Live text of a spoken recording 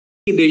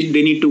they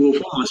need to go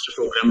for master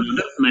program or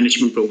the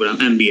management program,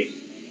 MBA.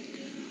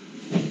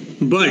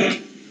 But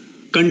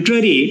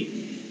contrary,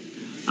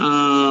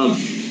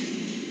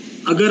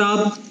 अगर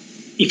आप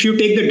if you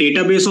take the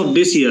database of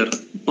this year,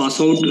 pass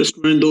out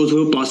student, those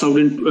who pass out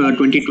in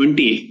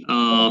 2020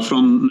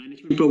 from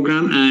management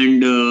program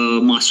and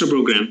master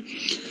program,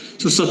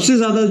 so सबसे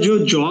ज़्यादा जो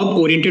job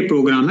oriented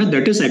program है,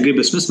 that is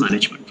agribusiness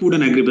management, food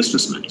and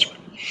agribusiness management.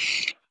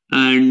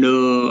 And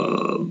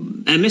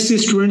MSc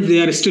students, they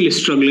are still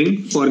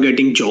struggling for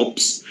getting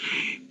jobs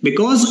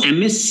because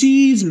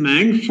MSc is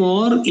meant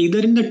for either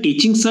in the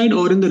teaching side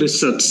or in the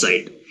research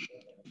side.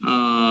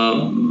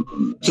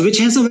 So which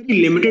has a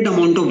very limited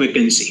amount of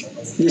vacancy,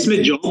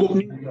 जिसमें job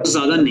opening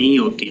ज़्यादा नहीं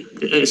होती है.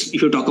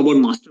 If you talk about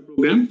master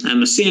program,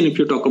 MSc, and if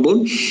you talk about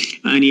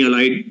any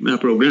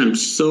allied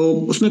programs,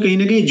 so उसमें कहीं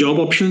ना कहीं job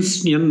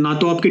options ना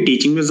तो आपके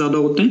teaching में ज़्यादा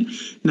होते हैं,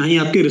 ना ही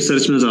आपके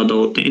research में ज़्यादा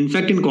होते हैं. In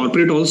fact, in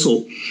corporate also,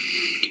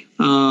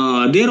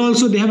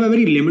 they have a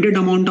very limited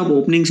amount of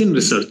openings in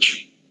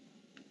research.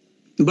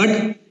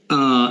 But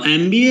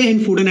MBA in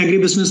food and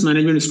agribusiness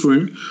management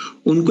student,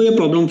 उनको ये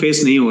problem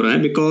face नहीं हो रहा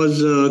है because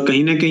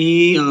कहीं ना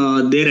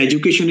कहीं their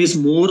education is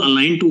more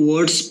aligned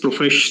towards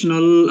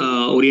professional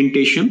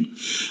orientation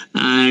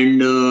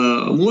and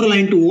more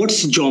aligned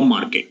towards job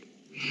market.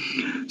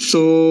 So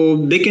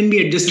they can be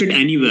adjusted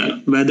anywhere,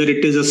 whether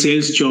it is a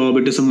sales job,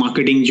 it is a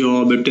marketing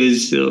job, it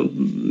is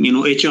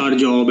HR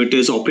job, it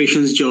is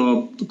operations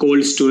job,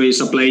 cold storage,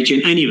 supply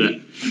chain, anywhere.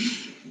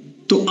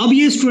 तो अब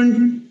ये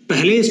student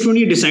पहले student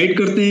ये decide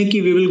करते हैं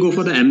कि we will go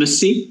for the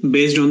MSc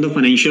based on the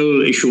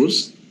financial issues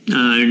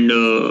and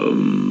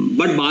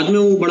but बाद में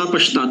वो बड़ा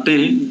पछताते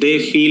हैं. They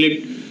feel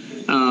it,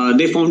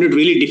 they found it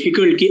really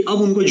difficult कि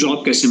अब उनको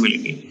जॉब कैसे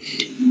मिलेगी.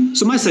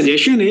 So my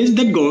suggestion is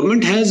that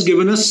government has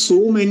given us so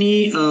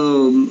many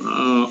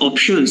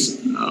options.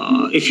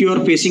 If you are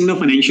facing the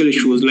financial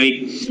issues, like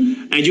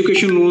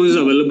education loan is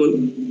available.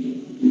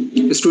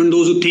 Students,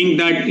 those who think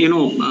that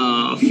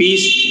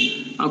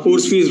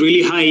course fee is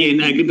really high in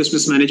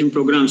agribusiness management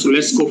program, so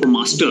let's go for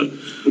master.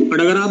 But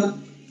अगर आप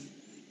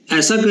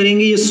ऐसा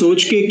करेंगे ये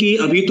सोच के कि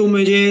अभी तो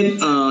मुझे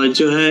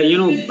जो है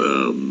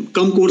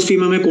कम कोर्स फी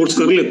में मैं कोर्स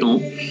कर लेता हूँ,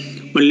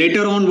 but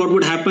later on what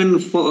would happen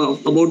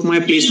about my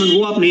placement,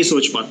 वो आप नहीं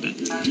सोच पाते हैं.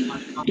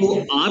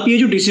 तो आप ये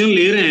जो डिसीजन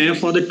ले रहे हैं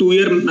for the 2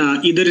 year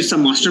either it's a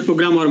master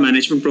program or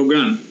management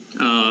program,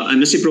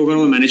 MSc program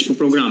or management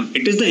program,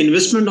 it is the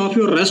investment of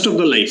your rest of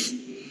the life.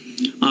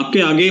 आपके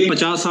आगे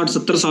 50, 60,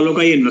 70 सालों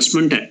का ये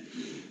इन्वेस्टमेंट है,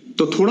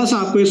 तो थोड़ा सा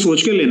आपको ये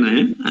सोच के लेना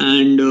है.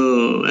 And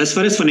as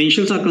far as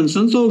financials are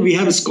concern, so we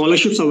have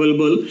scholarships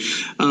available,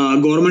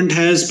 government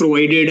has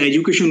provided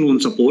education loan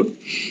support.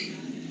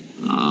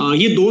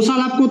 ये 2 साल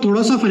आपको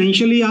थोड़ा सा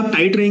फाइनेंशियली आप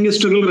टाइट रहेंगे,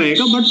 स्ट्रगल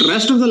रहेगा, but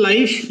rest of the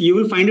life you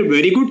will find it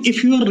very good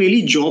if you are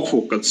really job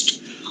focused.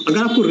 अगर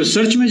आपको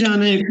रिसर्च में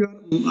जाना है, if you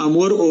are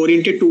more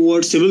oriented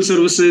towards civil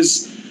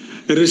services,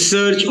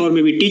 research or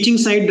maybe teaching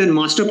side, then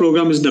master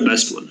program is the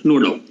best one, no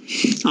doubt.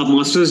 आप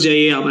masters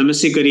जाइए, आप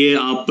MSc करिए,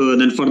 आप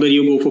then further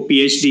you go for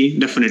PhD,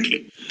 definitely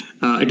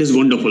it is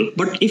wonderful.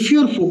 But if you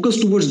are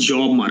focused towards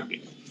job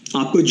market,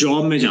 आपको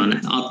job में जाना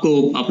है, आपको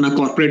अपना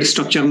corporate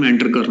structure में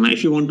enter करना है,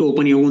 if you want to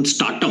open your own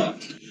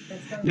startup,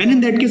 then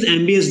in that case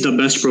MBA is the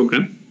best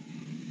program.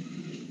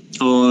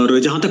 और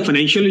जहाँ तक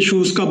फाइनेंशियल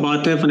इश्यूज का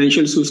बात है,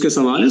 फाइनेंशियल इश्यूज के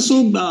सवाल है, so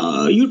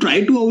you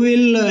try to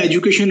avail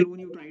education loan,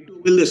 you try to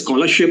avail the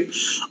scholarship.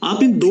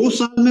 आप इन 2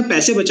 साल में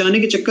पैसे बचाने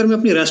के चक्कर में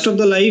अपनी rest of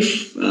the life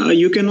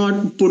you can not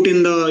put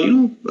in the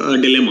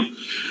dilemma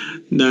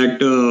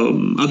that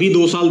अभी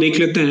 2 साल देख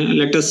लेते हैं,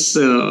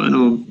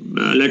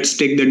 let's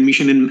take the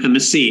admission in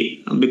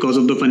MSc because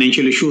of the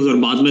financial issues, और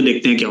बाद में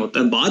देखते हैं क्या होता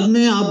है. बाद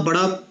में आप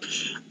बड़ा,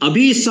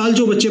 अभी इस साल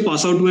जो बच्चे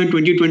पास आउट हुए हैं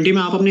 2020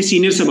 में, आप अपने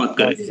सीनियर से बात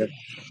करें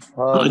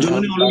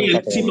जिन्होंने ऑलरेडी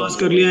एमएससी पास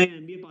कर लिया है,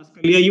 एमबीए पास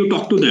कर लिया, you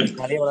talk to them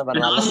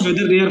and ask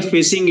whether they are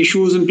facing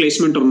issues in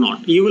placement or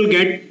not. You will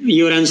get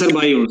your answer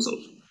by yourself.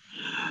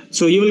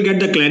 So you will get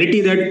the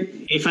clarity that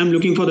if I'm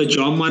looking for the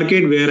job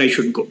market, where I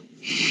should go.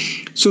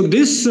 So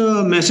this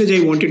message I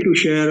wanted to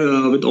share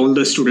with all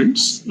the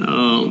students.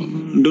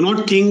 Do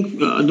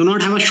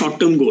not have a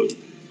short-term goal.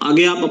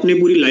 आगे आप अपनी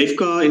पूरी life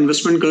का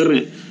investment कर रहे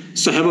हैं,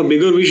 so have a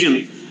bigger vision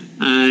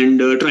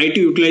and try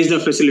to utilize the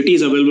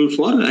facilities available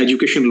for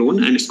education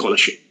loan and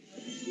scholarship.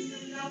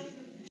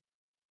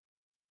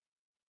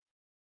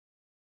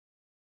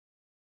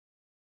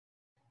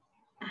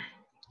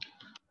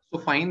 So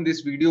fine,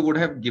 this video would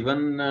have given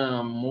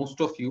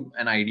most of you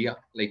an idea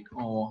like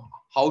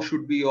how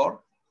should be your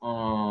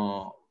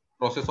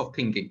process of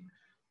thinking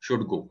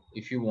should go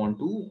if you want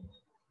to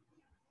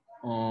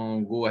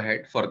go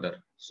ahead further.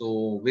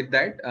 So with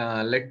that,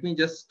 let me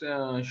just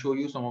show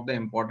you some of the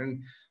important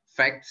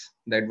facts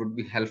that would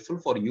be helpful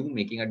for you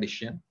making a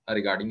decision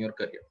regarding your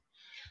career.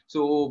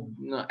 So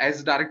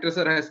as Director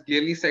Sir has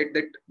clearly said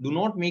that do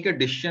not make a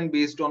decision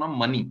based on a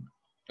money.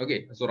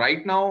 Okay, so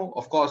right now,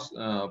 of course,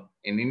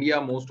 in India,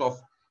 most of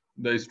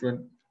the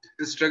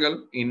students struggle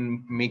in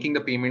making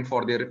the payment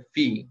for their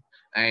fee,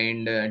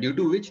 and due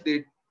to which they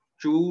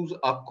choose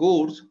a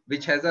course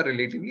which has a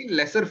relatively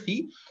lesser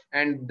fee,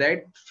 and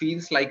that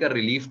feels like a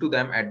relief to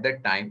them at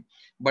that time.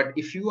 But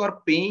if you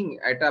are paying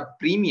at a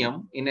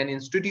premium in an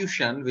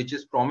institution which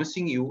is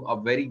promising you a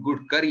very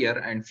good career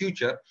and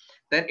future,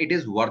 then it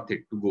is worth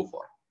it to go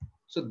for.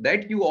 So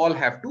that you all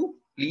have to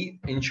please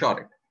ensure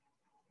it.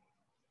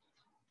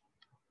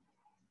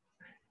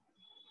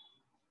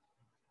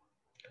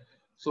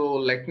 So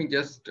let me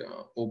just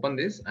open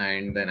this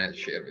and then I'll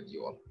share with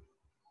you all.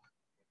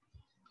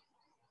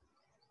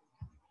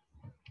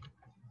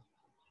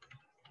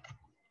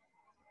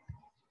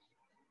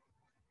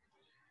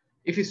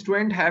 If a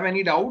student have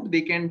any doubt,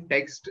 they can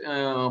text,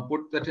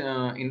 put that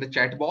in the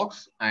chat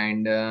box,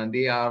 and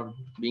they are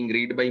being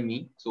read by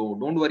me. So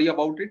don't worry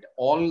about it.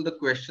 All the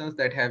questions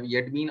that have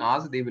yet been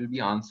asked, they will be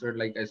answered.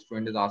 Like a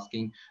student is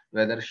asking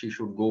whether she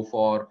should go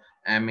for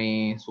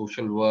MA,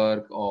 social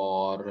work,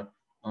 or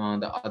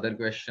the other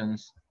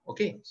questions.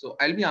 Okay, so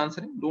I'll be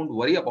answering. Don't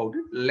worry about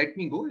it. Let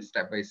me go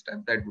step by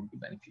step. That would be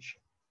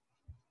beneficial.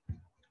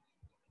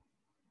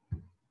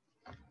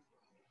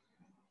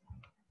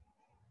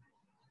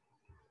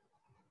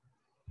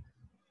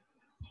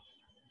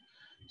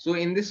 So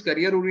in this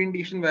career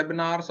orientation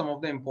webinar, some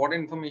of the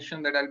important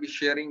information that I'll be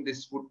sharing,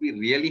 this would be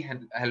really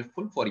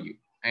helpful for you.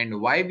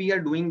 And why we are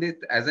doing this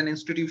as an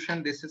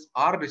institution, this is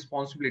our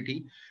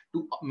responsibility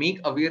to make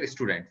aware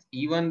students,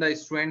 even the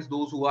students,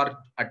 those who are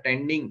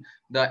attending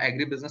the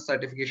agribusiness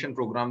certification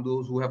program,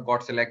 those who have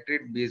got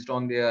selected based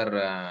on their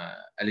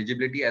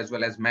eligibility as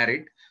well as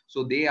merit.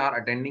 So they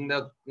are attending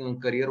the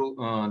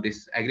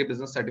this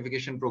agribusiness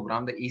certification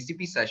program, the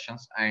ACP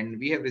sessions, and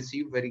we have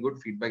received very good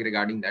feedback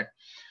regarding that.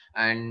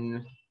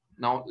 And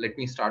now let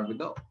me start with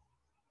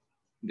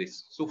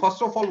this. So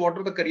first of all, what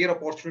are the career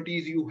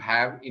opportunities you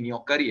have in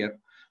your career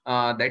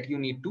that you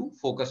need to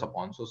focus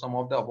upon? So some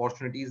of the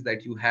opportunities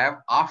that you have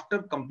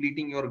after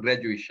completing your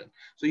graduation.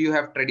 So you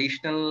have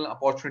traditional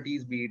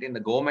opportunities, be it in the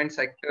government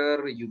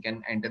sector, you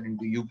can enter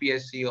into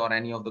UPSC or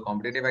any of the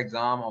competitive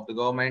exam of the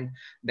government.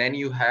 Then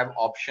you have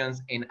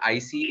options in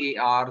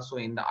ICAR. So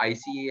in the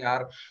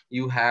ICAR,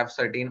 you have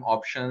certain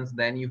options.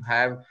 Then you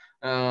have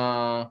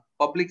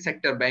public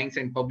sector banks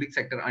and public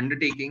sector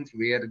undertakings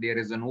where there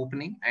is an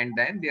opening, and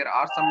then there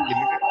are some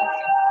limited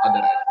options other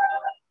as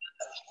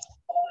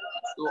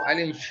well. So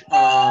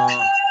I'll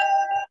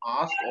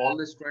ask all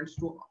the students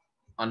to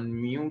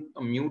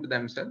mute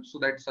themselves so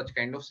that such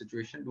kind of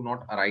situation do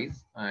not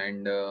arise.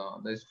 And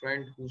the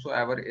student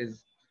whosoever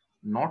is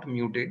not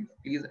muted,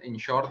 please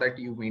ensure that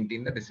you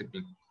maintain the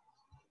discipline.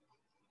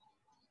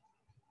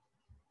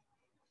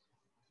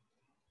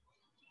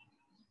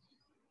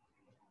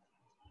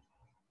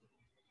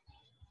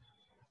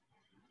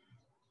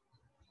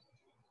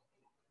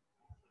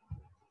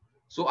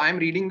 So I'm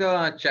reading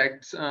the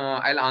chats.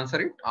 I'll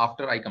answer it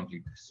after I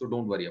complete this. So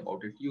don't worry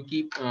about it. You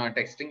keep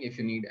texting if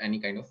you need any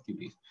kind of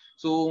queries.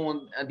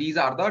 So these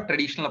are the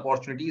traditional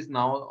opportunities.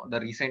 Now the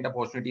recent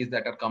opportunities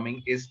that are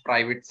coming is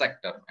private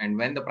sector. And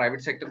when the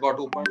private sector got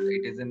opened,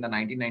 it is in the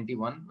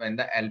 1991 when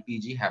the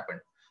LPG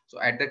happened.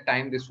 So at that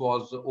time, this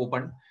was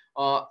opened.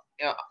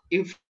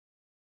 If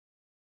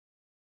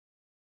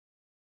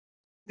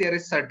there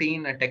is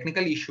certain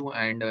technical issue,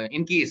 and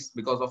in case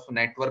because of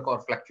network or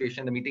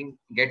fluctuation the meeting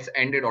gets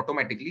ended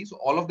automatically, so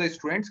all of the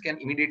students can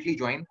immediately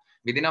join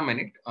within a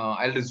minute.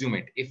 I'll resume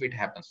it if it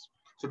happens,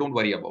 so don't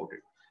worry about it.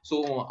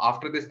 So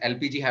after this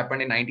LPG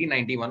happened in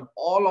 1991,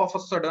 all of a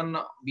sudden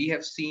we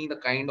have seen the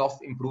kind of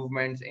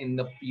improvements in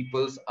the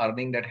people's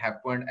earning that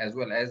happened, as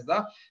well as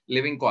the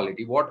living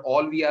quality. What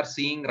all we are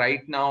seeing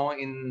right now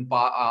in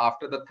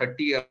after the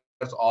 30 years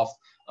of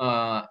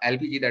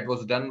LPG that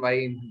was done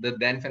by the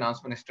then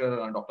Finance Minister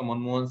Dr.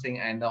 Manmohan Singh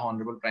and the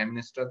Honorable Prime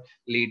Minister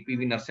late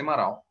PV Narasimha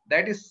Rao.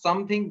 That is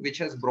something which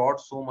has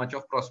brought so much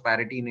of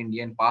prosperity in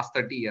India in past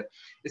 30 years.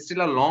 It's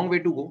still a long way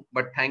to go,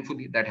 but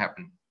thankfully that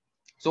happened.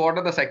 So what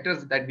are the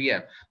sectors that we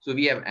have? So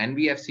we have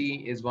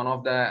NBFC is one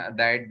of the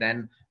that.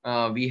 Then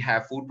we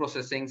have food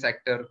processing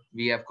sector.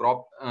 We have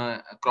crop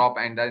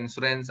and the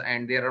insurance,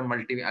 and there are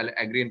multi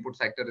agri input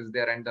sector is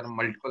there, and there are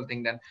multiple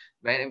things. Then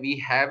when we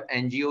have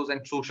NGOs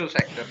and social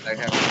sector that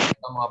have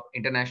come up,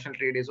 international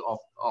trade is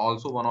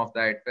also one of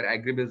that. For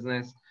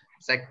agribusiness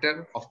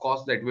sector, of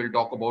course, that we'll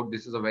talk about.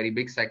 This is a very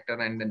big sector,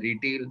 and then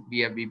retail.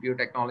 We have BPO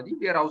technology,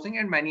 we are housing,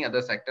 and many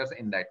other sectors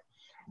in that.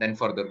 Then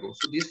further go.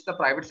 So this is the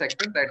private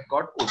sector that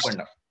got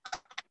opened up.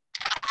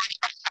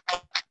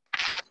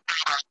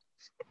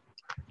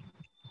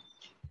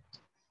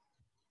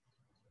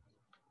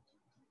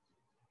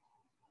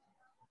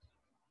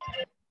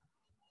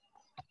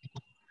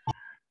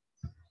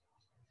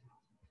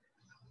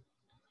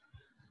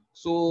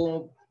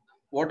 So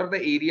what are the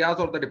areas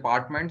or the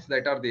departments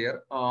that are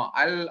there?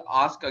 I'll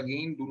ask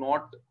again, do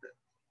not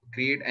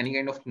create any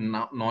kind of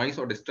noise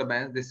or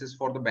disturbance. This is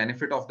for the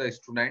benefit of the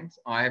students.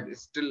 I have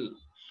still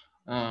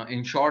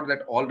ensured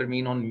that all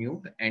remain on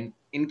mute. And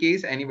in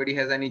case anybody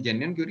has any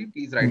genuine query,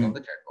 please write on the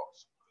chat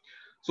box.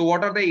 So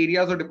what are the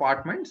areas or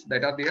departments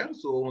that are there?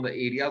 So the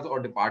areas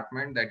or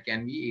department that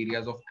can be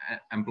areas of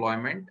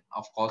employment.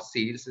 Of course,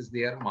 sales is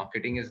there,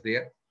 marketing is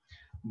there.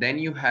 Then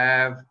you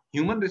have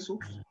human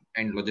resource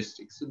and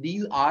logistics. So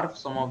these are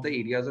some of the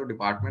areas of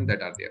department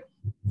that are there.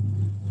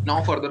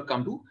 Now further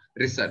come to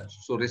research.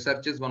 So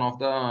research is one of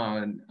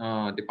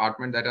the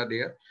department that are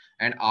there.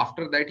 And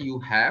after that you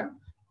have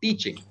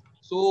teaching.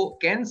 So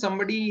can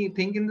somebody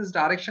think in this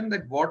direction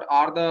that what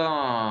are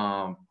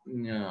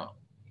the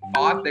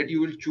path that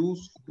you will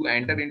choose to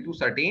enter into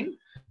certain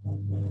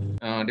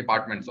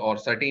departments or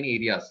certain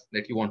areas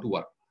that you want to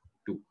work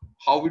to?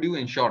 How would you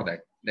ensure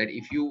that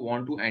if you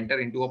want to enter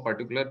into a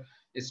particular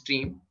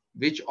stream,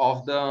 which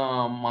of the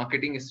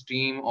marketing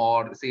stream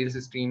or sales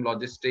stream,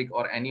 logistic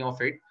or any of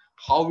it,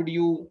 how would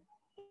you,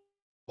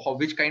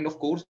 which kind of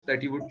course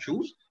that you would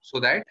choose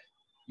so that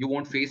you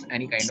won't face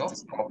any kind of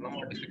problem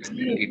or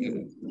difficulty later?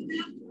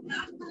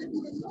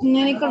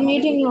 నేను ఇక్కడ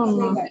meeting లో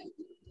ఉన్నా.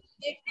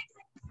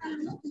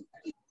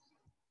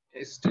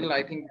 Still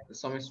I think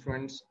some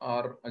students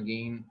are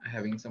again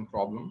having some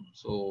problem,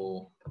 so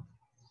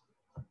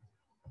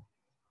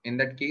in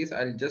that case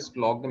I'll just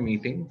log the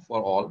meeting for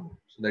all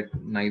so that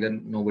neither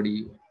nobody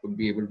would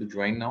be able to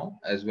join now,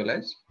 as well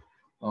as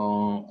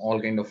all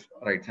kind of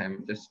right. I'm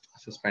just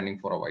suspending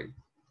for a while.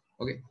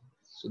 Okay,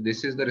 so this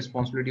is the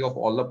responsibility of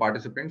all the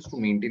participants to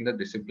maintain the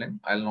discipline.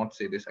 I'll not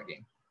say this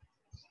again.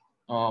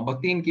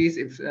 Bhakti, in case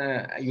if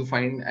you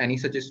find any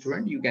such a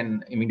student, you can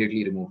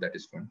immediately remove that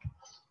student.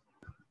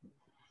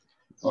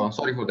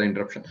 Sorry for the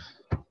interruption.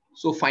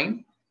 So fine.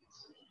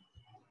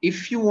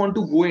 If you want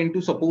to go into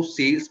suppose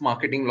sales,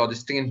 marketing,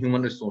 logistics and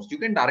human resource, you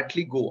can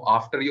directly go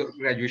after your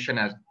graduation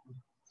as,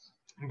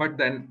 but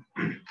then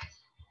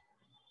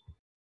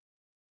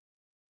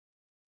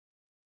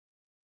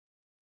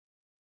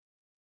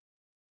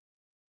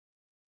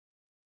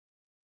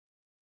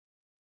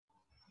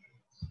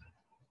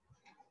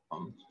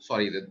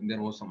sorry,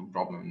 there was some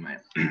problem in my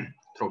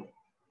throat.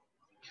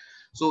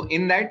 So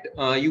in that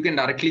you can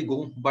directly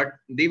go, but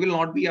they will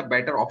not be a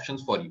better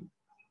options for you.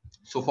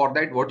 So for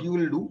that, what you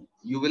will do,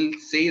 you will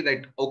say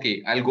that,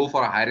 okay, I'll go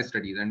for a higher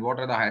studies. And what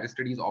are the higher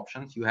studies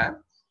options you have?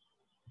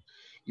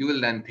 You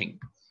will then think.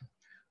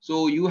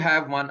 So you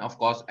have one, of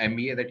course,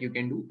 MBA that you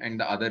can do, and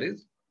the other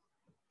is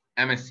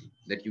MSc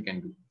that you can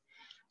do.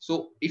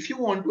 So if you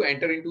want to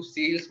enter into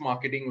sales,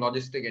 marketing,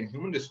 logistic, and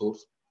human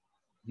resource,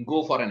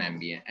 go for an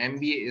MBA.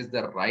 MBA is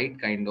the right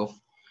kind of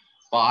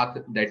path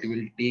that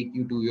will take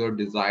you to your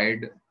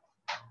desired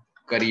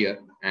career,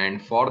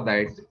 and for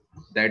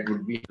that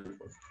would be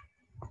helpful.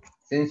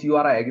 Since you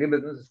are an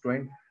agribusiness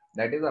student,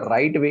 that is the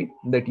right way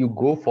that you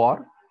go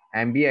for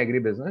MBA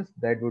agribusiness.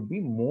 That would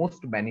be most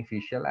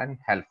beneficial and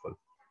helpful.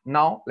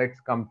 Now let's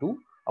come to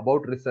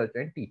about research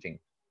and teaching.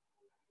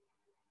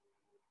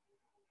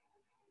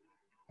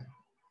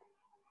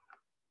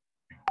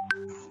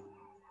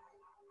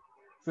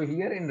 So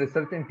here in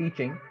research and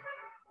teaching,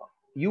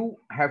 you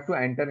have to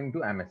enter into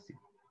MSc.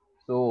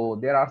 So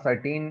there are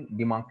certain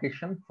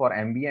demarcation for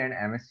MBA and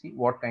MSc,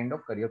 what kind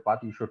of career path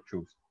you should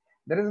choose.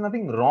 There is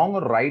nothing wrong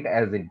or right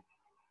as in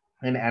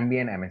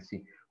MBA and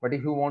MSc. But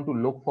if you want to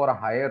look for a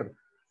higher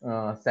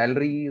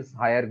salaries,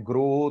 higher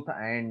growth,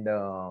 and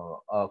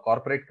a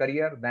corporate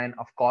career, then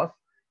of course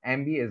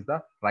MBA is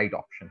the right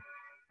option.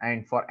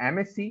 And for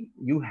MSc,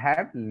 you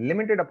have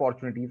limited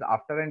opportunities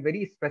after, and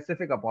very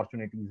specific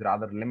opportunities,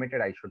 rather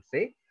limited, I should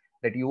say,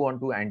 that you want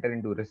to enter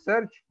into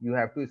research. You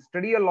have to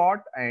study a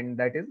lot, and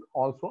that is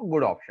also a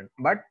good option.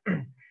 But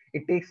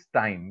it takes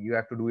time. You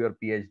have to do your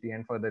PhD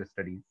and further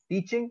studies.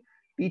 Teaching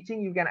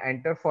you can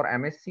enter for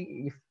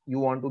MSc if you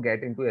want to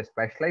get into a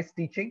specialized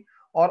teaching,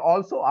 or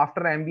also after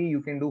MBA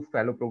you can do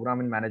fellow program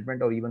in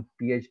management or even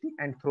PhD,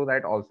 and through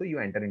that also you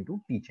enter into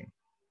teaching.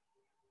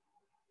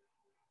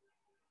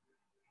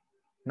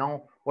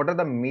 Now, what are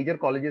the major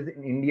colleges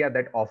in India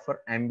that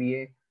offer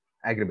MBA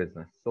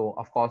agribusiness? So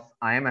of course,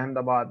 IIM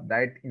Ahmedabad,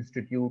 that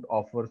institute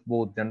offers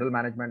both general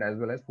management as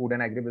well as food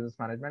and agribusiness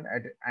management,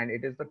 and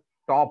it is the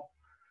top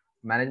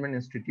management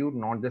institute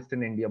not just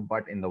in India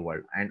but in the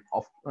world. And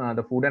of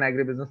the food and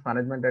agribusiness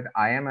management at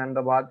IIM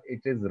Ahmedabad,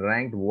 it is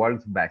ranked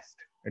world's best.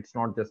 It's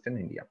not just in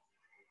India.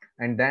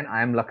 And then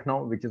IIM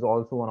Lucknow, which is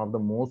also one of the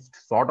most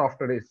sought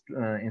after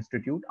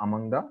institute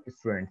among the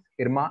students.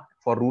 IRMA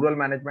for rural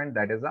management,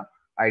 that is a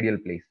ideal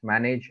place.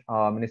 Manage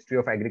Ministry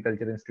of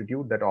Agriculture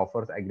Institute that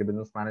offers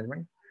agribusiness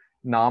management.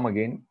 NAM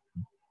again,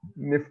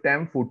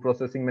 NIFTEM Food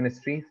Processing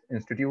Ministry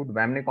Institute.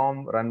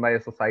 VAMNICOM run by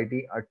a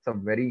society. It's a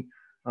very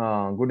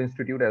good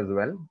institute as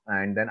well.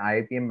 And then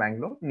IIPM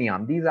Bangalore,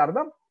 NIAM. These are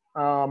the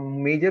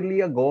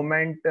majorly a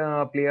government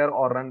player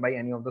or run by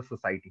any of the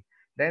society.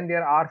 Then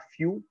there are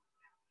few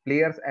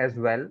players as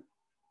well,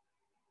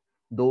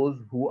 those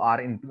who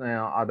are in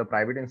the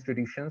private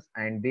institutions,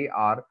 and they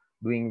are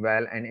doing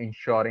well and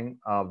ensuring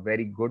a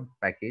very good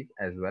package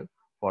as well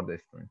for the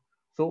students.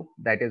 So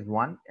that is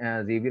one,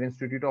 Xavier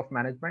Institute of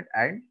Management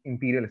and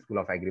Imperial School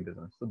of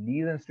Agribusiness. So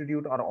these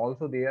institutes are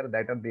also there,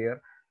 that are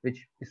there,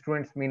 which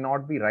students may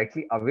not be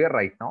rightly aware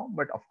right now,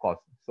 but of course.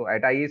 So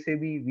at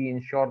ISAB, we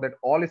ensure that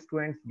all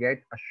students get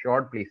a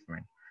short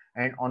placement.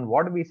 And on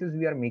what basis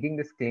we are making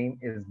this claim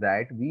is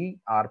that we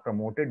are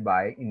promoted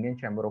by Indian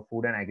Chamber of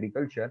Food and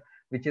Agriculture,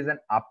 which is an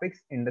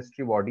apex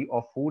industry body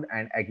of food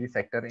and agri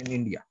sector in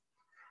India.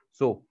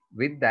 So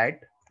with that,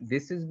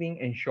 this is being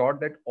ensured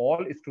that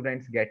all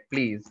students get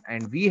placed,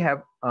 and we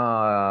have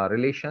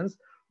relations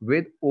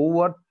with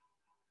over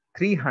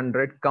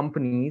 300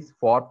 companies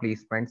for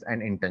placements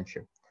and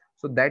internship.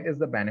 So that is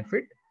the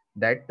benefit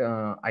that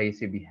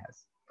ISAB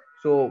has.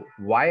 So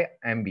why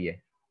MBA?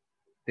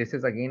 This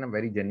is again a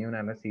very genuine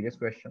and a serious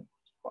question.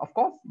 Of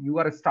course, you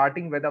are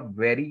starting with a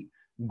very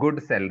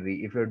good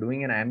salary. If you're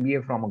doing an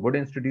MBA from a good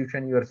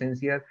institution, you are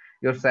sincere,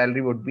 your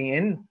salary would be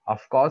in, of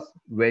course,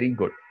 very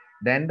good.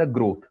 Then the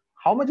growth.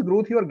 How much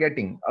growth you are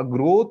getting? A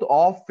growth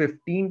of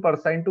 15%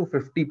 to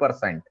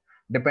 50%,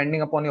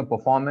 depending upon your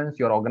performance,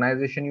 your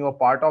organization you are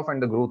part of,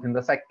 and the growth in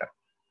the sector.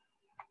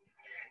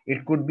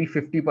 It could be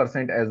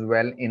 50% as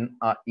well in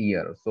a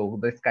year. So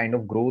this kind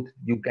of growth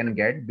you can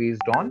get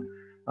based on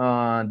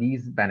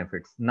these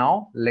benefits.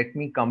 Now let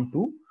me come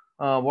to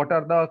what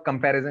are the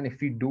comparison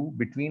if we do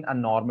between a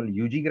normal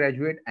UG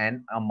graduate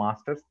and a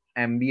master's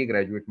MBA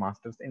graduate,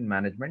 masters in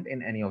management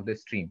in any of the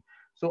stream.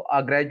 So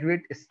a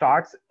graduate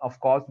starts of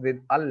course with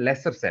a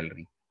lesser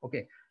salary.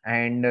 Okay.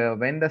 And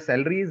when the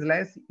salary is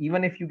less,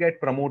 even if you get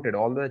promoted,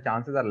 all the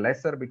chances are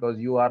lesser because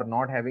you are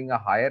not having a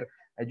higher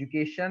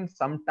education.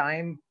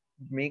 Sometime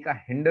make a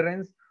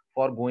hindrance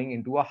for going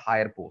into a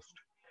higher post.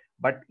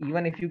 But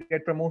even if you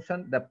get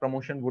promotion, the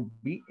promotion would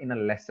be in a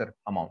lesser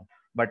amount.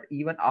 But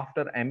even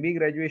after MBA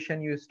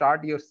graduation, your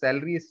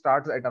salary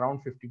starts at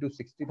around 50 to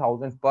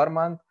 60,000 per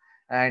month,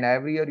 and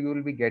every year you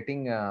will be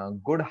getting a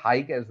good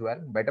hike as well.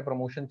 Better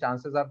promotion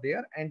chances are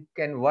there, and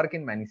can work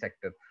in many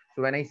sectors.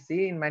 So when I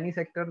say in many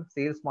sectors,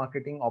 sales,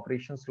 marketing,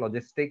 operations,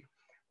 logistics,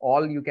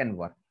 all you can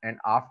work. And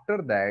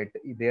after that,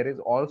 there is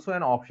also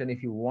an option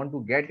if you want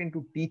to get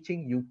into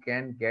teaching, you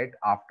can get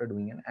after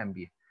doing an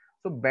MBA.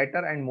 So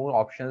better and more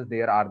options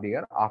there are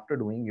there after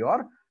doing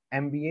your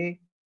MBA,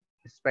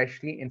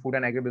 especially in food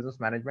and agribusiness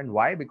management.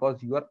 Why?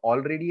 Because you are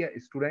already a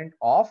student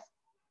of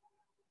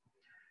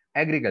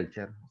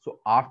agriculture. So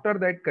after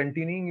that,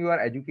 continuing your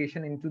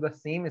education into the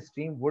same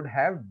stream would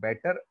have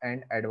better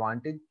and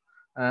advantage,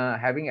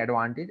 having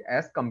advantage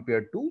as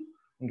compared to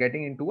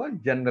getting into a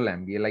general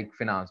MBA like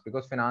finance,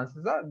 because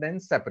finances are then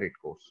separate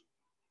course.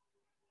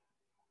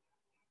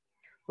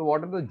 So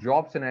what are the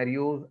job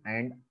scenarios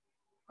and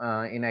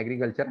in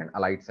agriculture and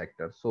allied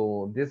sector?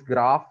 So this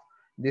graph,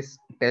 this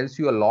tells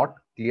you a lot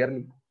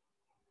clearly.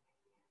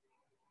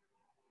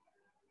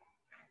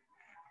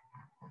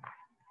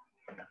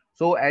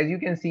 So as you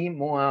can see,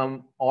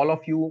 all of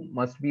you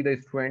must be the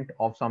student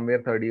of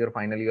somewhere third year,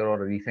 final year, or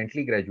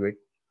recently graduate.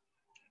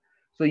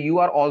 So you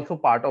are also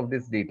part of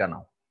this data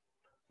now.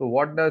 So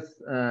what does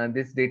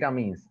this data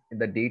means?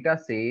 The data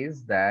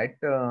says that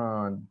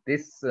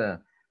this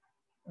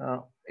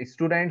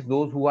students,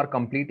 those who are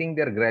completing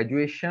their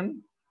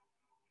graduation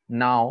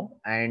now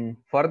and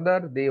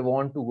further, they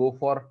want to go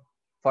for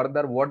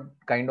further what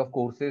kind of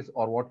courses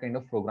or what kind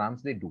of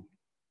programs they do.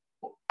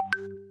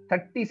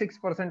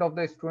 36% of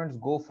the students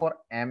go for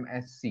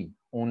MSc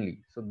only.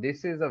 So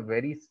this is a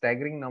very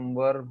staggering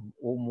number.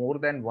 More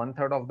than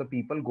 1/3 of the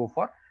people go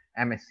for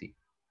MSc.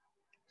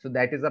 So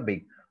that is a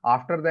big.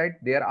 After that,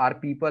 there are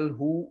people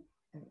who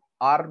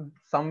are,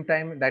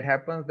 sometime that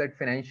happens that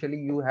financially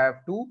you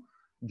have to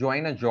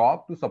join a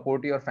job to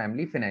support your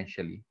family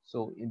financially.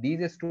 So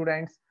these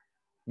students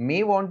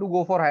may want to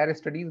go for higher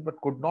studies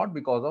but could not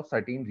because of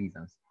certain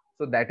reasons.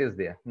 So that is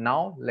there.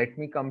 Now let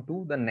me come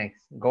to the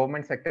next,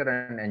 government sector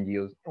and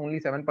NGOs. Only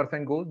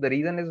 7% goes. The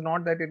reason is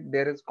not that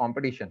there is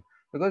competition,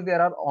 because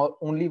there are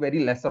only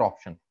very lesser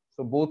options.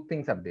 So both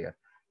things are there.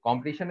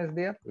 Competition is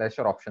there,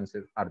 lesser options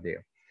are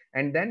there.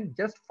 And then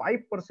just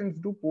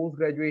 5% do post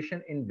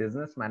graduation in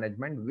business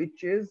management,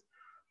 which is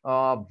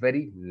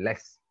very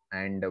less.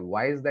 And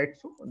why is that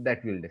so?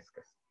 That we'll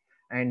discuss.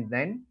 And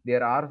then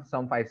there are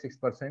some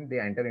 5-6% they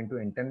enter into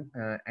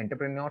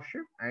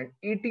entrepreneurship, and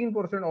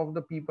 18% of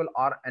the people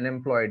are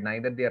unemployed.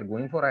 Neither they are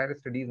going for higher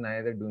studies,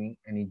 neither doing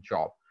any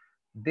job.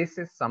 This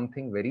is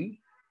something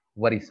very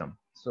worrisome.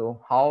 So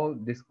how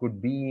this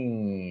could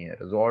be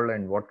resolved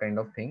and what kind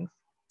of things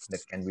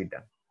that can be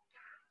done?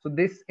 So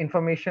this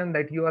information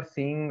that you are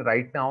seeing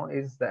right now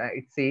is that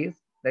it says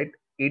that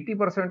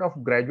 80%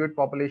 of graduate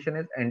population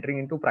is entering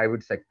into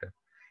private sector.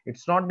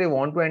 It's not they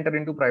want to enter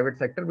into private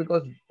sector,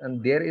 because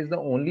there is the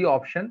only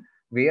option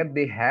where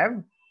they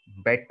have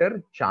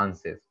better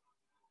chances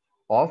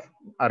of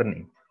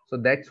earning. So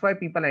that's why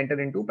people enter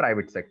into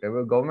private sector.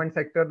 Well, government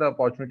sector, the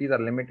opportunities are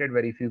limited.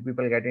 Very few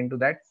people get into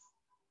that.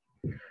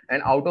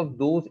 And out of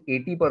those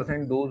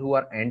 80%, those who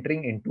are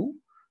entering into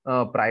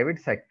private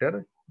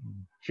sector,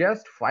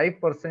 just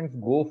 5%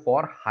 go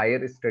for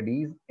higher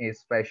studies,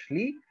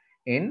 especially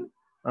in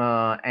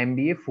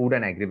MBA food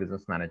and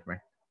agribusiness management,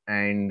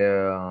 and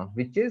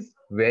which is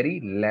very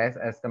less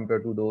as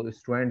compared to those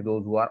students,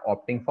 those who are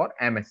opting for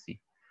MSc.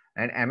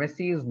 And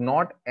MSc is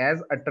not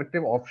as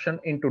attractive option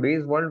in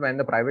today's world when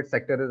the private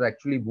sector is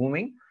actually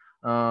booming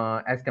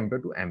as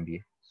compared to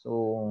MBA.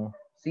 So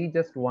see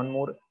just one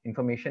more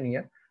information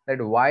here,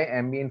 that why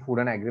MBA in food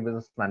and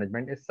agribusiness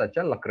management is such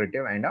a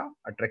lucrative and a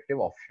attractive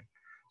option.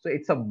 So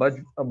it's a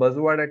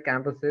buzzword at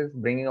campuses,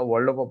 bringing a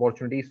world of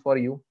opportunities for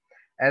you.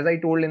 As I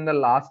told in the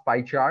last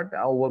pie chart,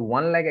 over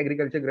 1 lakh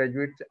agriculture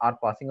graduates are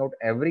passing out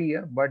every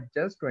year, but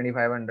just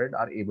 2,500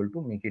 are able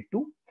to make it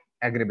to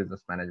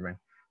agribusiness management.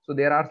 So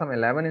there are some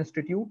 11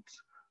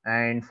 institutes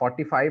and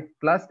 45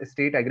 plus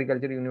state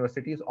agriculture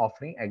universities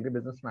offering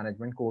agribusiness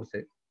management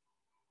courses.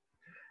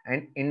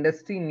 And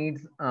industry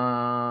needs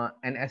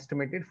an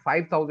estimated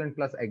 5,000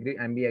 plus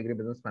MBA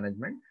agribusiness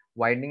management,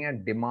 widening a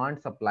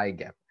demand supply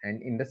gap.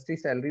 And industry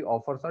salary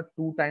offers are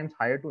 2 times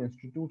higher to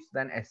institutes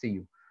than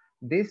SAU.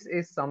 This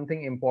is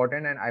something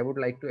important, and I would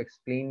like to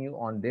explain you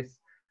on this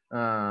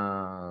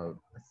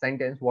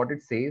sentence what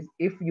it says.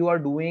 If you are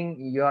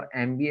doing your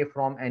MBA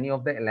from any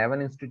of the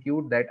 11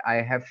 institute that I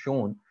have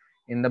shown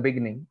in the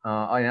beginning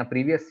in a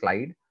previous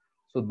slide,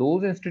 so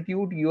those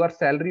institute, your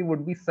salary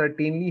would be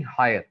certainly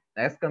higher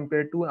as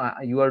compared to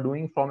you are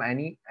doing from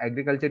any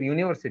agriculture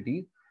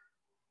university.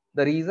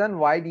 The reason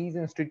why these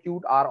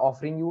institutes are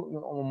offering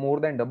you more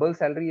than double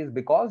salary is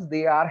because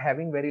they are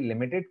having very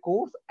limited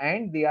course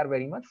and they are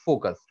very much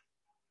focused.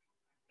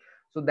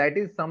 So that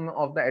is some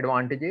of the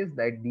advantages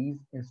that these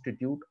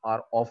institutes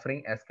are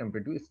offering as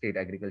compared to state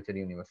agriculture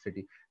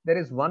university. There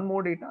is one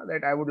more data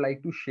that I would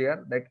like to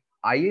share, that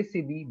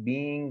ISAB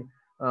being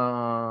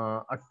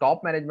a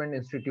top management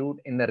institute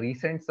in the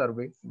recent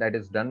survey that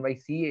is done by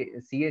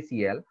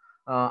CACL,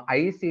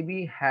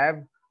 ISAB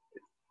have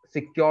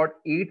secured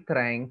 8th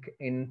rank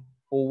in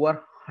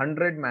over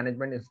 100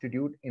 management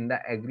institute in the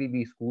Agri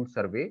B School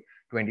survey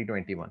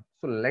 2021.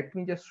 So let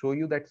me just show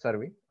you that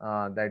survey.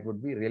 That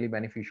would be really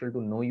beneficial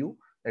to know you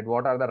that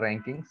what are the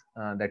rankings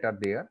that are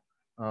there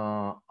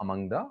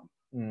among the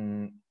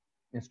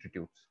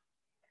institutes.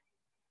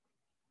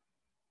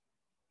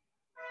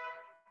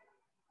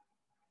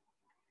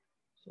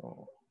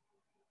 So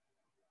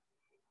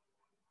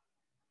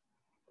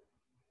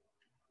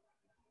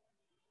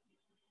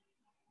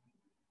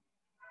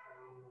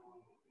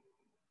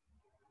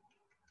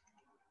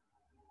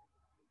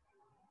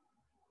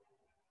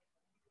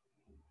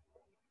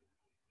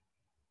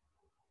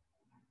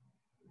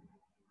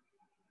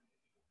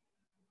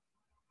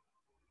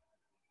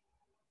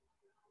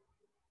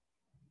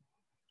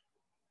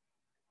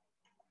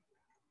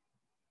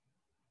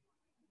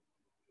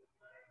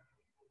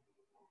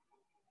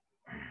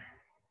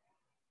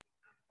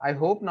I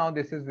hope now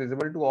this is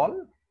visible to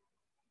all.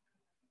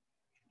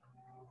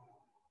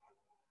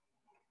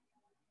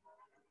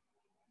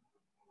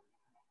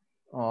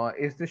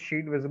 Is this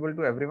sheet visible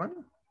to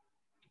everyone?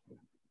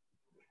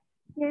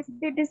 Yes,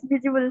 it is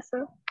visible,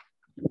 sir.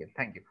 Okay,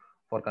 thank you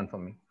for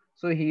confirming.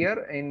 So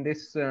here in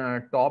this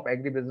top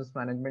agribusiness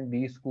management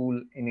B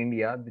school in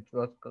India, which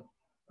was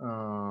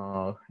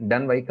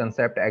done by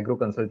Concept Agro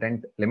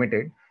Consultant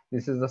Limited.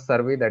 This is the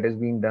survey that is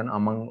being done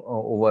among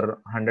over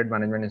 100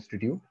 management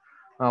institute.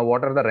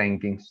 What are the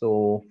rankings?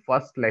 So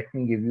first, let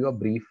me give you a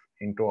brief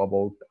intro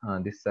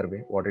about this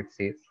survey, what it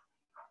says,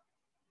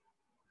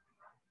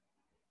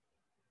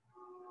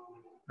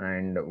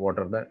 and what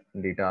are the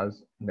data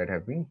that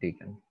have been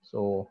taken.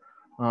 So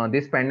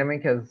this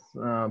pandemic has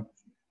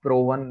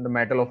proven the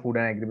mettle of food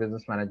and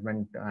agribusiness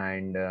management,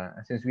 and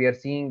since we are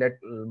seeing that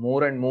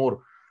more and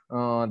more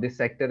this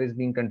sector is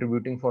being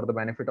contributing for the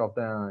benefit of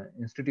the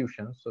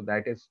institutions, so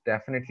that is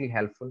definitely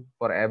helpful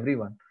for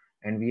everyone,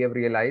 and we have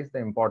realized the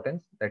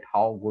importance that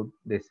how good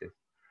this is.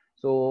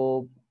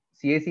 So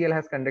CACL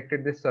has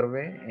conducted this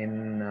survey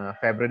in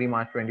February,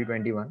 March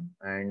 2021,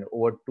 and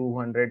over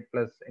 200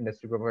 plus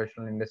industry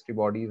professional, industry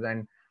bodies,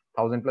 and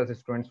 1,000 plus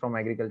students from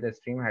agriculture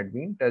stream had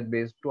been touch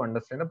based to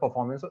understand the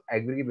performance of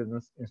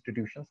agribusiness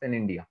institutions in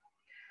India.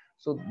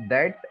 So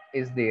that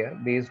is there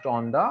based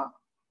on the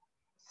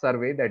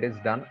survey that is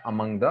done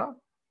among the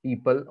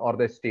people or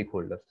the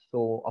stakeholders.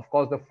 So of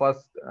course, the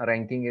first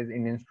ranking is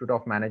in Institute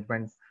of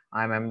Management.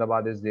 IIM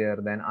Ahmedabad is there.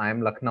 Then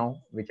IIM Lucknow,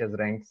 which has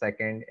ranked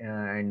second,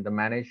 and the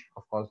Manage,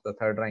 of course, the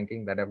third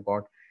ranking that have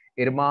got.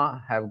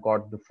 IRMA have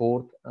got the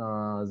fourth.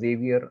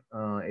 Xavier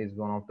is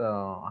one of the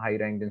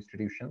high-ranked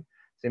institutions.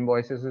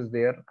 Symbiosis is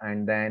there,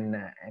 and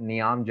then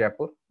NIAM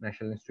Jaipur,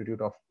 National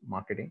Institute of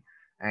Marketing,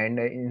 and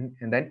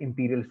then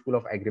Imperial School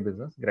of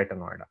Agribusiness, Greater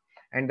Noida.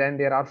 And then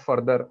there are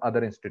further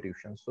other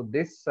institutions. So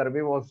this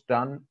survey was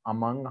done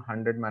among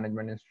 100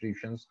 management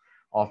institutions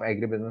of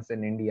agribusiness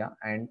in India,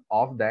 and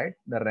of that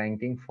the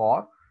ranking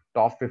for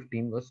top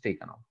 15 was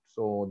taken out.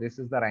 So this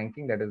is the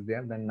ranking that is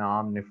there, the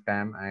NAM,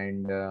 NIFTAM,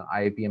 and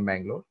IIPM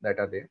Bangalore that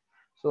are there.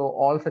 So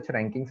all such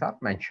rankings are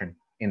mentioned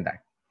in that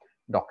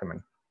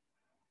document.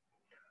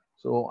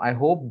 So I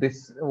hope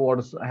this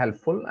was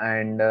helpful,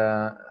 and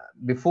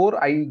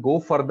before I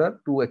go further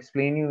to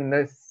explain you in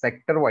the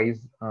sector wise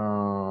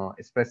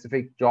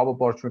specific job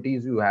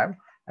opportunities you have,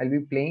 I'll be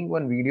playing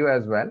one video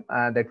as well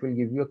that will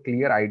give you a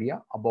clear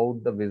idea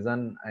about the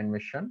vision and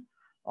mission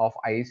of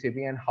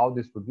ISAB and how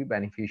this would be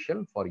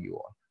beneficial for you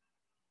all.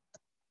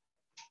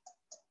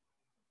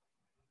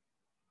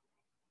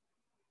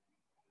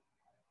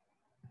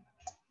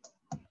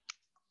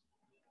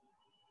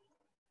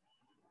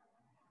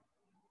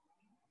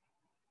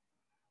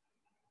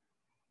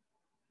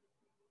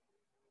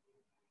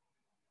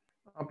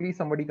 Please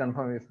somebody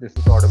confirm if this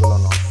is audible or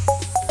not.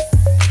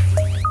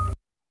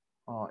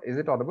 Is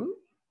it audible?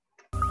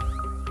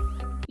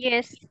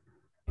 Yes.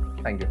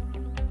 Thank you.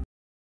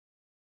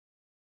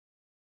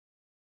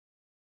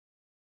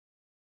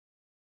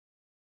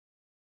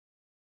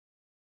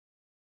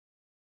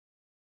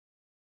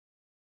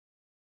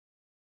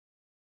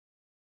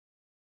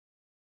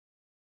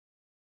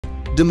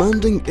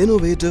 Demanding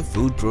innovative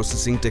food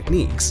processing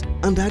techniques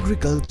and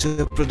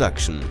agriculture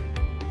production.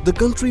 The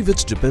country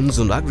which depends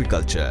on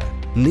agriculture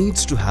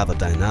needs to have a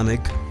dynamic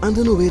and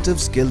innovative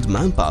skilled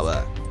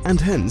manpower, and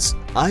hence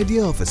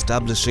idea of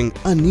establishing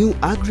a new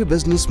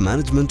agribusiness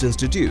management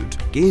institute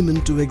came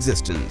into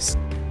existence.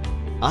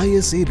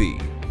 ISAB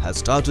has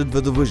started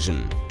with a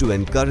vision to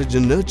encourage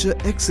and nurture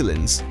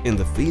excellence in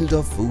the field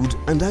of food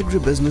and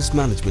agribusiness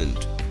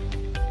management.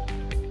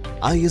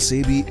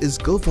 ISAB is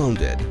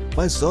co-founded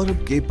by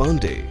SAURABH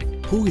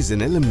Pandey, who is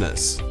an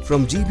alumnus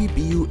from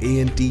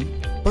GBPUA&T,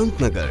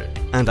 PANTNAGAR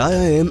and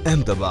IIM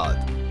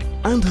Ahmedabad,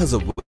 and has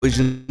a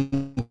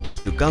vision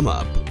to come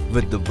up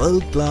with the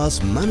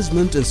world-class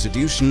management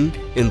institution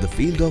in the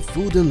field of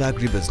food and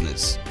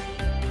agribusiness.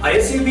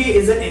 ISAB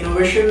is an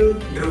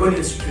innovation-driven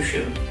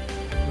institution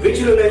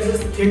which realizes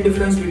the thin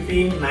difference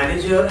between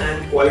manager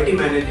and quality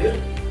manager,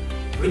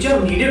 which are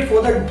needed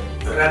for the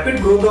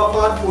rapid growth of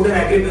our food and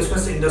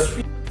agribusiness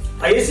industry.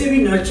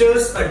 ISAB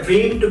nurtures a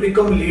dream to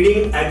become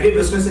leading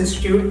agribusiness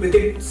institute with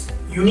its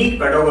unique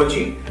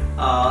pedagogy,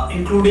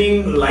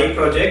 including live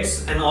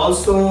projects and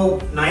also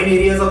 9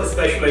 areas of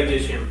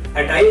specialization.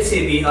 At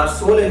ISAB, our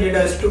sole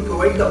agenda is to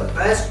provide the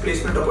best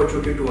placement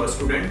opportunity to our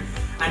students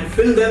and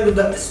fill them with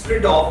the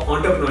spirit of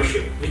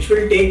entrepreneurship, which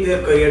will take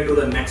their career to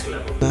the next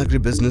level. The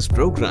agribusiness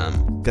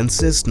program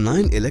consists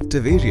 9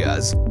 elective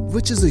areas,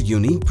 which is a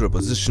unique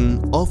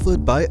proposition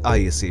offered by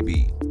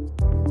ISAB.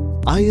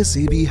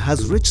 ISAB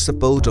has rich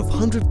support of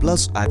 100+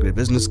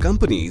 agribusiness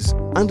companies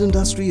and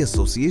industry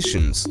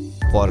associations,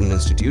 foreign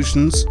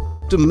institutions,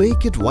 to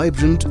make it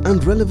vibrant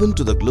and relevant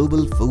to the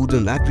global food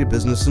and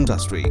agribusiness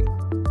industry.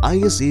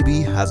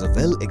 ISAB has a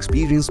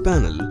well-experienced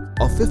panel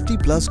of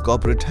 50+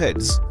 corporate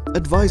heads,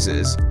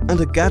 advisors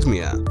and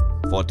academia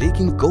for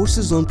taking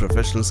courses on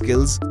professional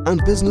skills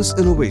and business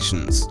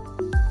innovations.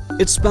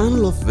 Its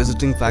panel of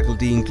visiting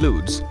faculty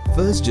includes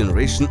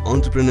first-generation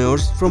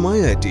entrepreneurs from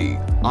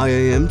IIT,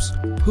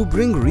 IIMs who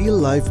bring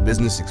real-life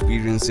business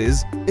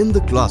experiences in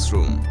the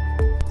classroom.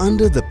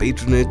 Under the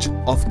patronage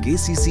of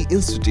KCC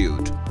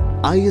Institute,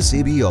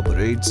 ISAB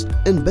operates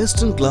in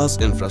best-in-class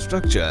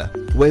infrastructure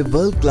where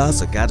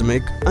world-class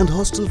academic and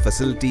hostel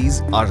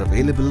facilities are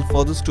available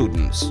for the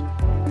students.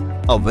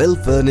 A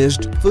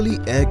well-furnished, fully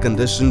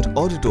air-conditioned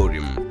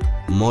auditorium,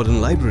 modern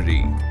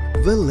library,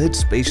 well-lit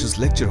spacious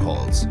lecture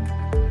halls,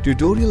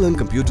 tutorial and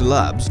computer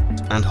labs,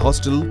 and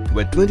hostel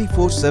with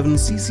 24/7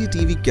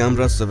 CCTV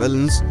camera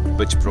surveillance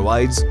which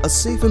provides a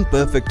safe and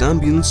perfect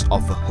ambience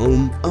of a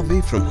home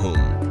away from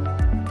home.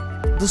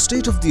 The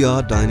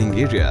state-of-the-art dining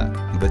area,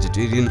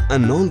 vegetarian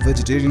and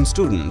non-vegetarian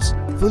students,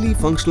 fully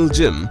functional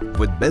gym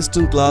with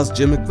best-in-class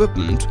gym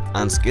equipment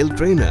and skilled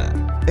trainer,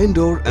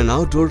 indoor and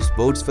outdoor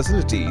sports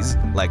facilities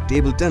like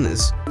table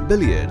tennis,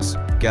 billiards,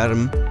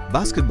 carom,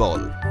 basketball,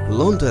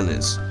 lawn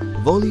tennis,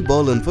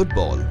 volleyball and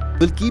football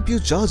will keep you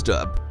charged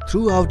up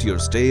throughout your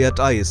stay at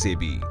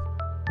ISAB.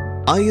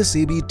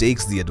 ISAB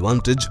takes the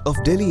advantage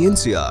of Delhi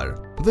NCR,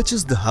 which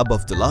is the hub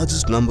of the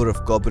largest number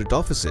of corporate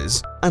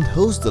offices and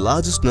hosts the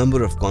largest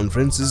number of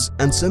conferences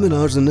and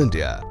seminars in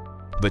India,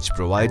 which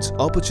provides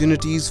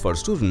opportunities for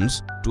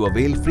students to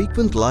avail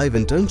frequent live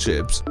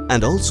internships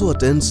and also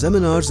attend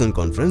seminars and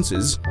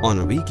conferences on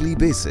a weekly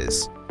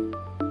basis.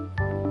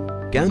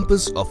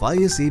 Campus of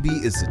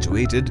ISAB is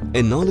situated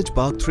in Knowledge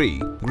Park 3,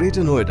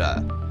 Greater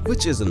Noida,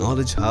 which is a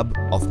knowledge hub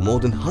of more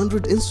than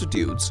 100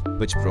 institutes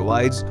which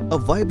provides a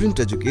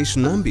vibrant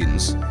education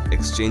ambience,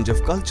 exchange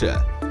of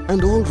culture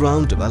and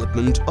all-round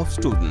development of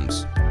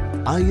students.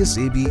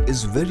 ISAB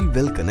is very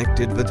well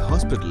connected with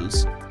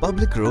hospitals,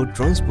 public road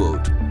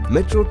transport,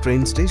 metro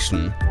train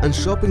station and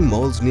shopping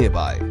malls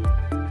nearby.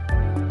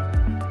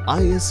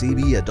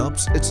 ISAB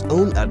adopts its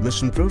own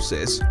admission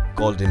process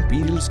called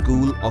Imperial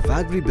School of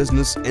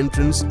Agribusiness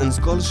Entrance and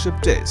Scholarship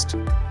Test,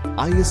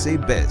 ISA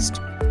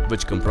BEST,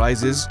 which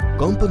comprises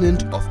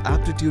component of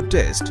aptitude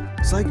test,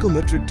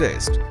 psychometric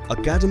test,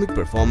 academic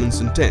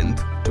performance in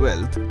 10th,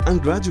 12th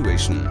and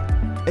graduation,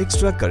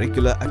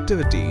 extracurricular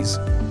activities,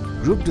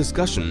 group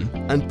discussion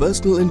and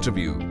personal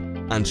interview,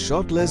 and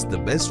shortlist the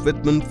best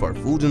fitment for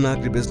food and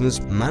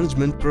agribusiness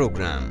management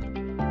program.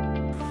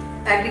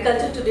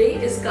 Agriculture today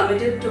is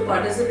committed to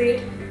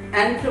participate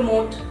and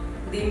promote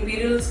the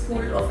Imperial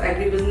School of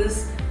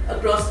Agribusiness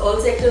across all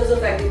sectors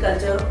of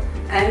agriculture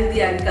and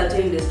the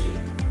agriculture industry.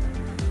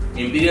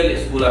 Imperial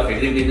School of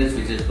Agribusiness,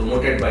 which is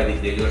promoted by the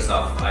graduates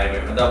of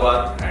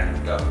AHMEDABAD and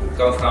who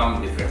come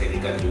from different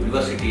agricultural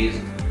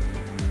universities.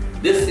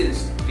 This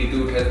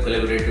institute has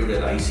collaborated with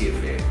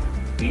ICFA,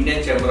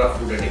 Indian Chamber of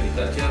Food and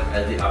Agriculture,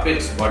 as the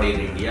apex body in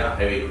India,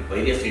 having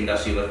various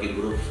industry working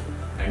groups,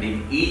 and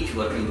in each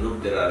working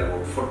group there are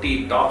about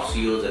 40 top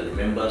CEOs as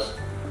members,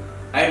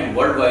 and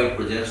worldwide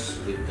projects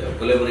with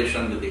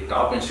collaboration with the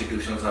top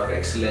institutions of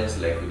excellence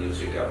like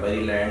University of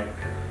Maryland,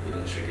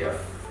 University of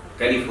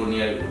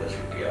California,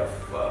 University of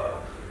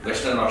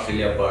Western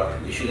Australia,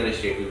 Perth, Michigan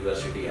State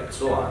University, and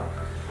so on.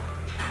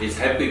 Is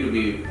happy to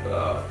be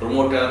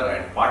promoter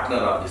and partner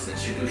of this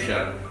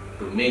institution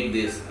to make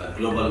this a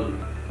global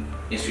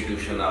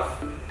institution of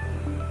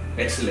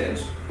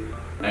excellence,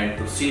 and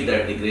to see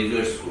that the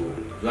graduates who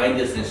join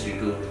this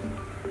institute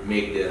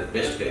make their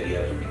best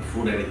career in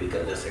food and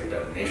agriculture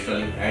sector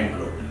nationally and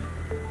globally.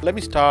 Let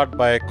me start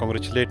by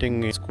congratulating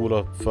the School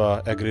of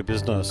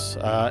Agribusiness.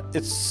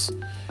 It's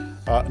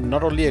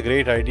not only a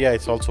great idea,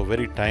 it's also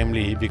very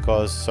timely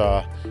because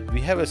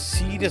we have a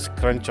serious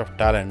crunch of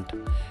talent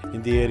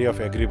in the area of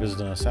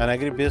agribusiness,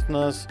 and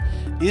agribusiness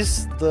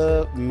is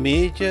the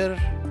major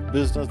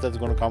business that's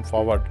going to come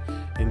forward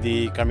in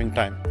the coming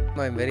time.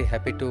 I'm very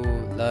happy to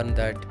learn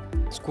that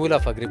School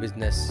of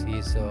Agribusiness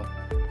is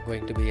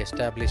going to be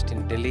established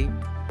in Delhi,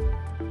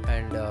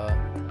 and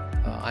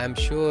I am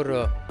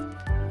sure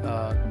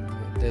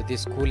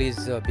this school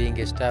is being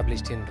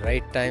established in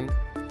right time.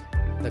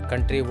 The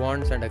country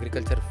wants, and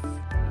agriculture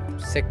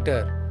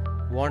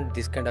sector want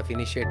this kind of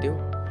initiative.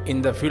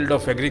 In the field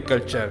of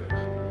agriculture,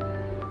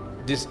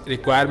 this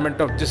requirement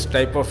of this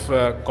type of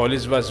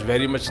college was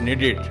very much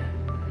needed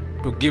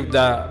to give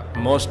the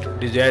most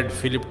desired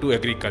fillip to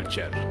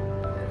agriculture.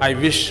 I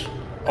wish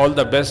all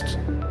the best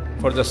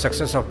for the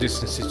success of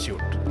this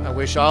institute. I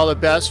wish all the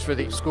best for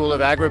the School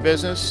of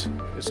Agribusiness.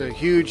 It's a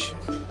huge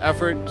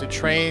effort to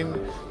train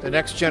the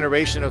next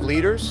generation of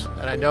leaders,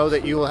 and I know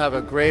that you will have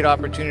a great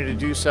opportunity to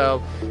do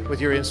so with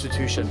your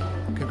institution.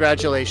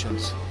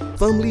 Congratulations.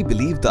 Firmly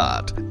believe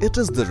that it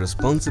is the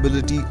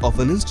responsibility of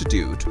an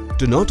institute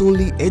to not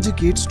only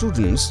educate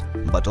students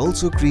but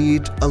also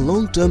create a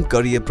long-term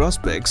career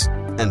prospects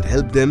and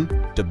help them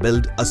to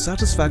build a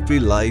satisfactory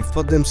life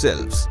for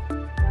themselves.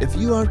 If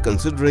you are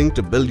considering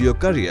to build your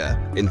career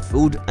in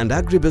food and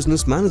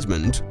agribusiness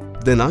management,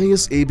 then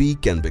ISAB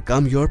can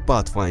become your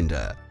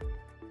pathfinder.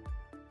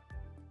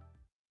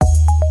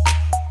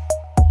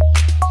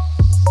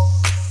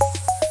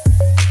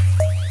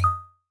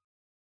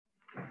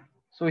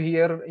 So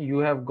here you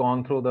have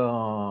gone through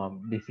the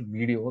basic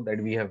video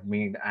that we have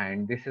made,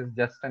 and this is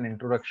just an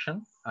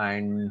introduction.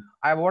 And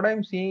what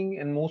I'm seeing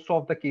in most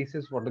of the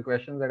cases, for the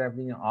questions that have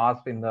been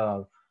asked in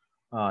the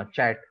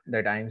chat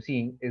that I'm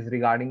seeing is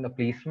regarding the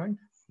placement,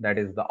 that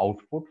is the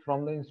output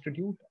from the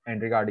institute,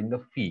 and regarding the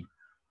fee,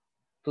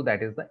 so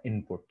that is the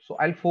input. So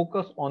I'll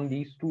focus on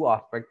these two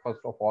aspects. First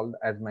of all,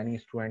 as many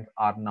students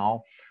are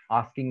now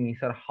asking me,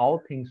 sir,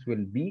 how things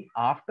will be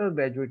after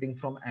graduating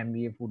from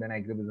MBA Food and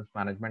Agribusiness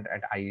Management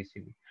at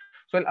ISAB.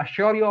 So I'll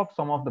assure you of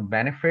some of the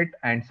benefit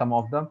and some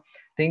of the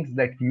things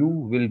that you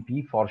will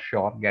be for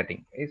sure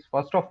getting. Is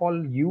first of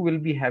all, you will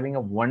be having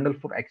a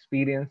wonderful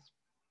experience.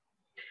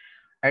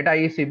 At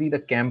ISAB, the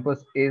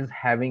campus is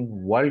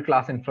having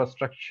world-class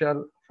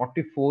infrastructure,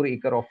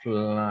 44-acre of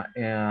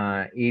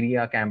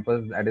area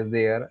campus that is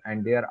there,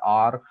 and there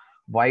are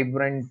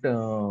vibrant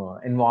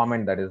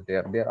environment that is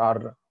there. There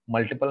are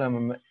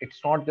multiple, it's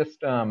not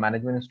just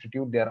management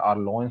institute, there are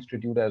law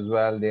institute as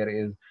well, there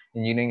is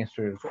engineering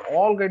institute. So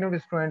all kind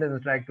of students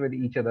interact with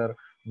each other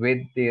with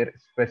their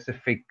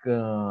specific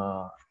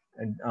career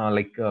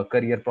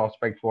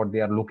prospects, what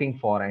they are looking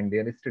for, and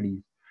their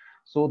studies.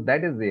 So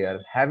that is there.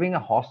 Having a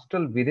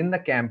hostel within the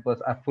campus,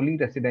 a fully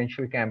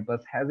residential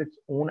campus, has its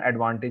own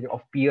advantage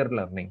of peer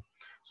learning.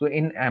 So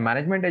in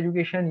management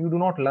education, you do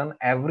not learn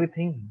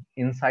everything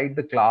inside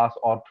the class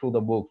or through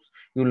the books.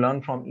 You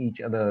learn from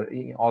each other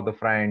or the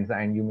friends,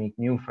 and you make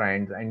new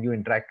friends and you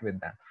interact with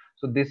them.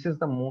 So this is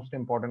the most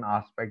important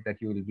aspect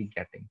that you will be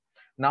getting.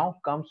 Now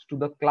comes to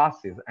the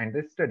classes and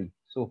the study.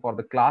 So for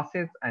the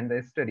classes and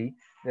the study,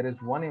 there is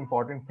one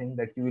important thing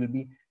that you will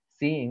be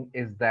seeing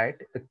is that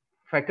the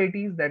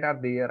faculties that are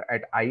there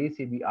at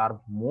ISAB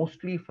are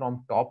mostly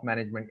from top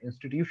management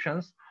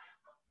institutions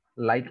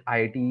like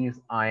IITs,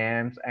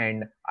 IIMs,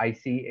 and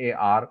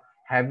ICAR,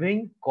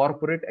 having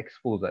corporate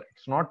exposure.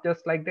 It's not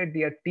just like that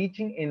they are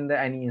teaching in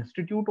any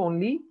institute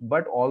only,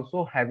 but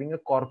also having a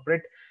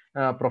corporate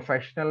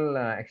professional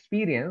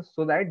experience,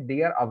 so that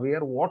they are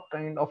aware what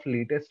kind of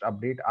latest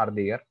update are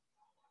there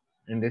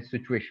in this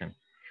situation.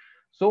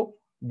 So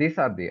these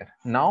are there.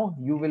 Now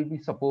you will be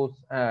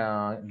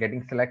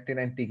getting selected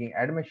and taking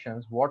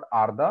admissions. What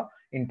are the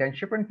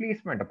internship and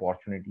placement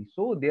opportunities?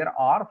 So there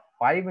are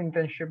 5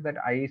 internships that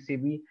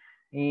ISAB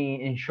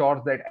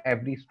ensures that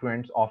every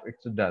student of it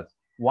does.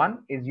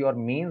 One is your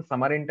main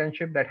summer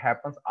internship that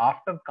happens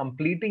after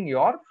completing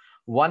your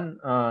 1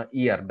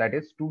 year, that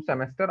is 2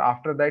 semesters.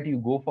 After that, you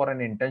go for an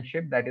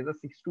internship that is a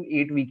 6 to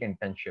 8 week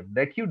internship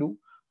that you do.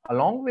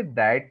 Along with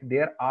that,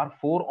 there are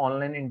 4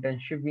 online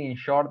internships we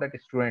ensure that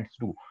students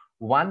do.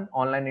 1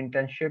 online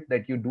internship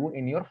that you do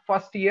in your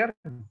first year,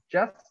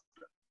 just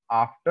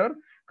after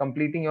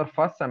completing your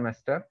first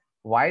semester.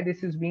 Why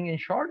this is being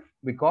ensured?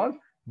 Because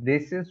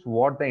this is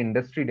what the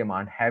industry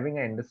demand. Having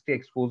an industry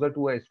exposure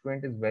to a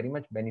student is very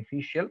much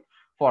beneficial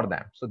for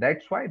them. So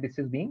that's why this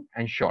is being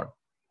ensured.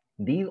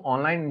 These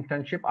online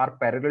internships are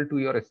parallel to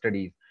your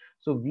studies.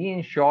 So we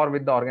ensure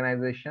with the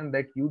organization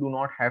that you do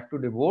not have to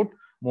devote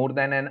more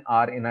than an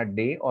hour in a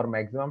day or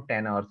maximum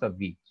 10 hours a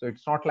week. So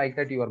it's not like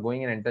that you are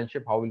going in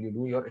internship, how will you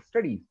do your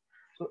studies?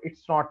 So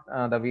it's not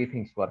the way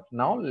things work.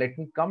 Now let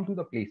me come to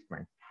the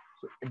placement.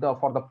 So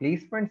for the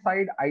placement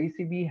side,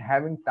 ICB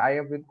having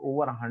tie-up with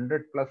over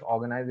 100 plus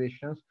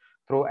organizations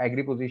through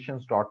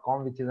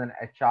agripositions.com, which is an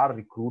HR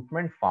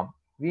recruitment firm.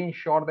 We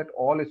ensure that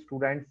all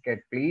students get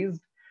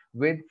placed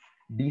with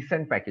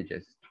decent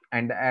packages,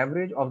 and the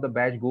average of the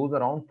batch goes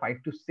around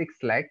 5 to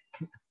 6 lakh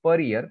per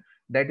year.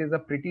 That is a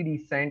pretty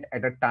decent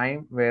at a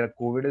time where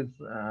COVID is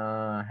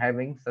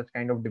having such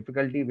kind of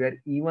difficulty, where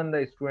even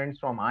the students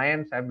from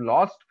IIMs have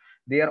lost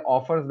their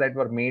offers that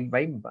were made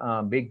by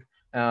big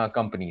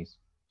companies.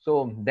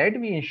 So that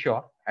we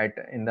ensure at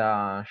in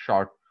the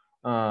short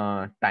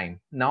time.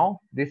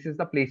 Now this is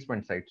the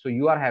placement side. So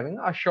you are having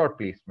a short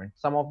placement.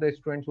 Some of the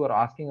students were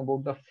asking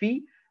about the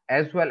fee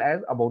as well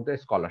as about the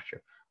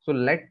scholarship. So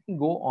let me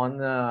go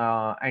on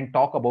and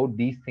talk about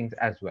these things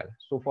as well.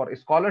 So for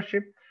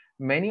scholarship,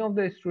 many of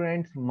the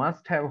students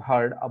must have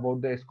heard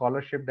about the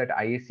scholarship that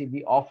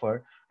ISAB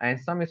offer, and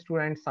some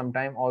students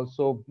sometimes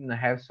also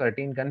have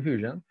certain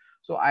confusion.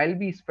 So I'll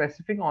be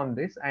specific on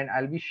this, and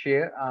I'll be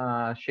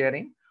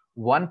sharing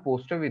one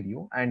poster with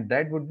you, and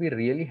that would be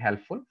really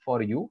helpful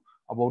for you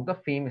about the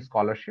FAME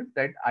scholarship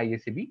that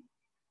ISAB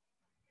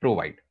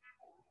provide.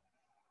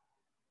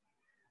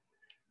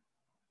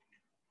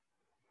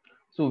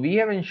 So we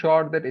have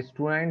ensured that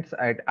students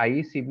at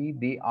ISAB,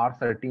 they are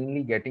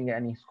certainly getting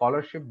any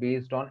scholarship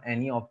based on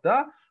any of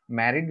the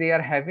merit they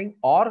are having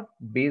or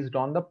based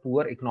on the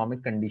poor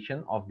economic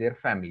condition of their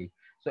family.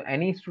 So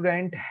any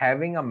student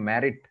having a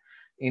merit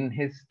in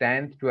his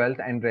 10th, 12th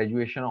and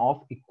graduation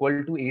of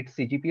equal to 8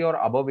 CGPA or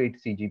above 8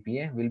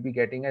 CGPA will be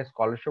getting a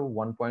scholarship of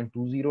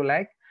 1.20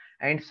 lakh.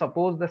 And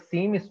suppose the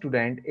same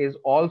student is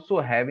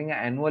also having an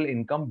annual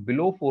income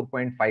below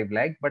 4.5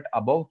 lakh but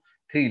above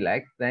 3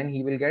 lakhs, then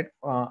he will get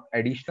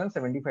additional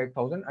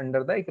 75,000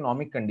 under the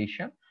economic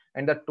condition.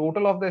 And the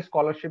total of the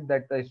scholarship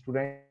that the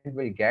student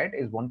will get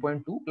is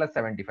 1.2 plus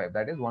 75,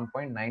 that is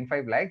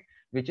 1.95 lakh,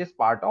 which is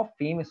part of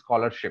FAME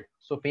scholarship.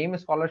 So FAME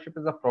scholarship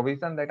is a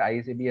provision that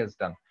ISAB has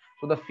done.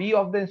 So the fee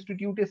of the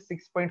institute is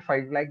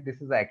 6.5 lakh.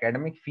 This is the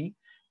academic fee.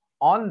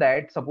 On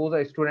that, suppose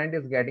a student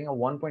is getting a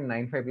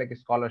 1.95 lakh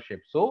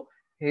scholarship, so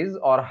his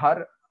or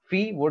her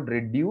fee would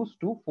reduce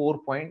to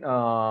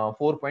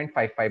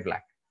 4.55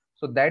 lakh.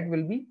 So that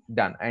will be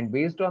done, and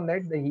based on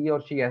that, he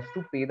or she has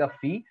to pay the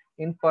fee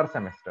in per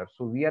semester.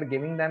 So we are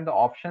giving them the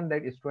option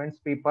that students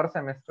pay per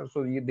semester,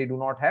 so they do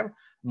not have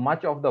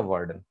much of the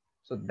burden.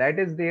 So that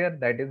is there.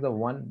 That is the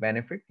one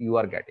benefit you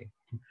are getting.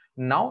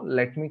 Now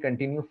let me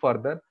continue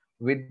further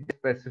with the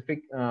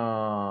specific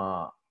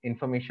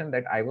information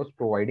that I was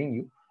providing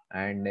you,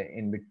 and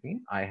in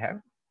between I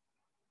have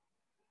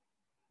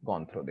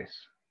gone through this.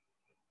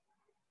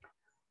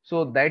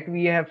 So that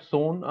we have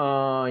shown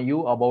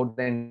you about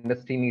the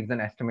industry needs an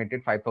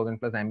estimated 5,000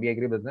 plus MBA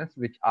agribusiness,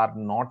 which are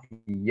not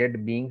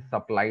yet being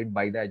supplied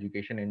by the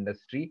education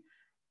industry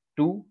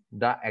to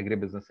the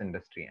agribusiness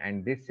industry.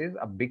 And this is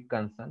a big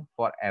concern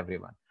for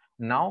everyone.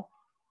 Now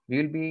we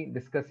will be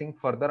discussing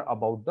further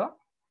about the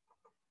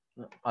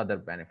other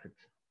benefits.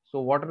 So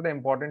what are the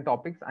important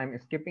topics? I'm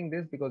skipping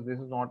this because this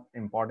is not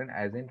important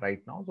as in right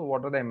now. So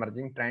what are the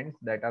emerging trends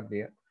that are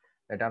there,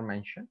 that are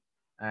mentioned?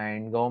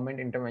 And government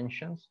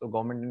interventions. So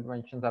government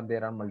interventions are,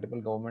 there are multiple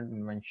government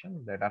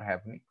interventions that are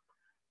happening.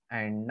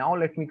 And now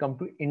let me come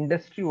to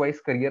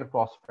industry-wise career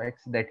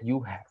prospects that you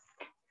have.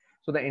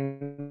 So the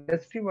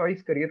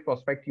industry-wise career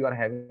prospect you are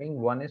having,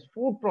 one is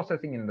food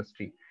processing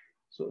industry.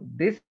 So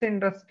this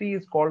industry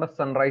is called a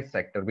sunrise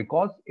sector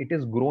because it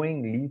is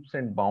growing leaps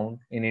and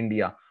bounds in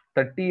India.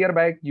 30 years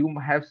back, you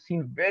have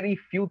seen very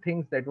few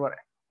things that were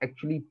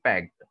actually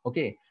packed.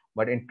 Okay.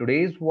 But in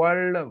today's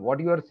world, what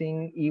you are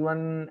seeing,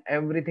 even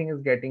everything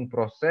is getting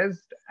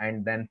processed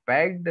and then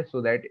packed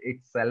so that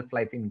its shelf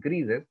life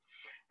increases.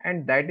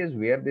 And that is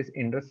where this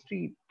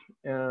industry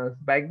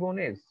backbone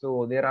is.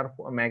 So there are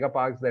mega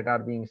parks that are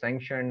being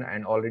sanctioned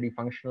and already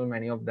functional,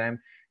 many of them.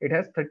 It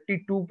has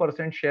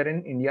 32% share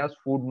in India's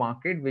food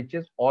market, which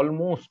is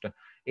almost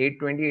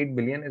 828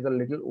 billion is a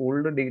little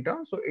older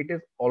data. So it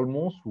is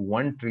almost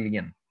 1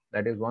 trillion,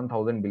 that is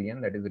 1000 billion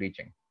that is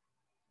reaching.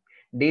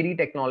 Dairy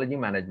technology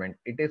management,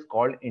 it is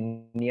called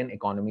Indian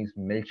economy's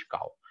milk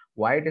cow.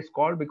 Why it is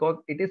called? Because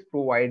it is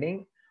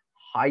providing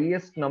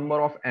highest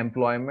number of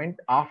employment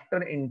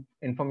after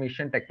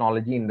information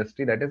technology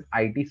industry, that is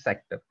IT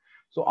sector.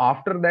 So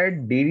after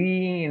that,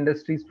 dairy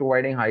industry is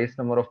providing highest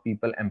number of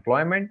people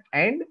employment,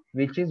 and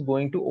which is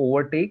going to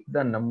overtake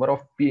the number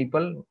of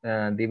people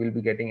they will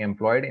be getting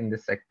employed in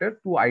this sector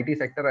to IT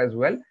sector as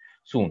well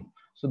soon.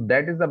 So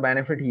that is the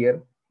benefit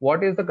here.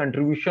 What is the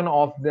contribution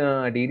of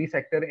the dairy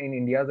sector in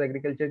India's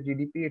agriculture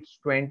GDP? It's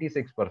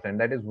 26%.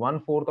 That is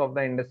 1/4 of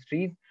the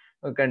industry's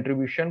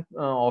contribution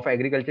of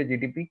agriculture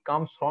GDP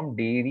comes from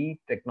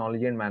dairy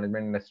technology and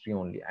management industry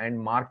only. And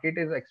market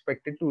is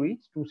expected to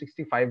reach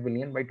 265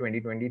 billion by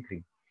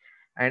 2023.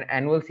 And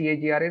annual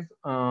CAGR is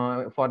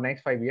for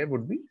next 5 years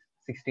would be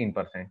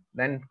 16%.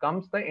 Then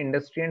comes the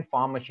industry and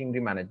farm machinery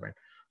management.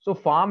 So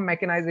farm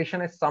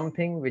mechanization is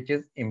something which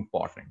is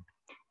important.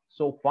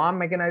 So farm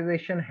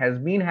mechanization has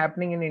been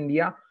happening in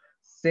India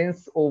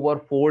since over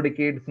 4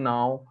 decades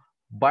now,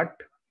 but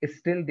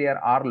still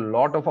there are a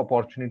lot of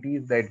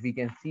opportunities that we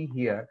can see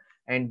here,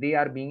 and they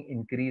are being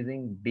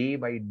increasing day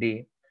by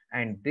day.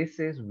 And this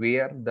is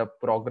where the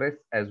progress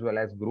as well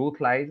as growth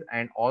lies,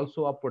 and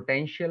also a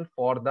potential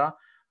for the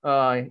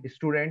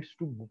students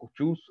to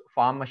choose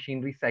farm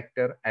machinery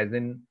sector as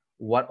in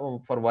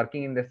for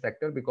working in this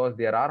sector, because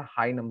there are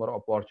high number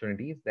of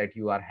opportunities that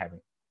you are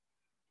having.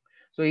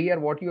 So here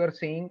what you are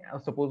saying,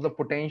 suppose the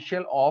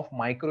potential of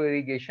micro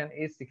irrigation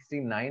is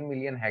 69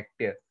 million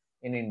hectare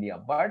in India,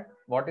 but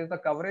what is the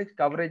coverage?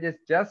 Coverage is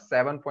just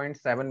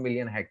 7.7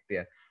 million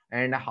hectare.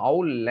 And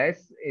how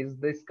less is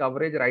this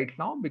coverage right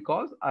now?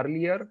 Because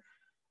earlier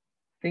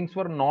things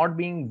were not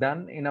being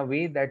done in a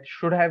way that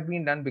should have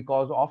been done,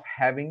 because of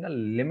having a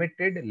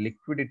limited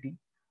liquidity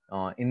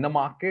in the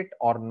market,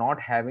 or not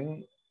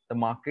having the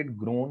market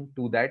grown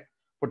to that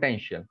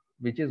potential,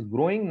 which is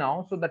growing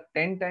now. So the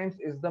 10 times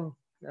is the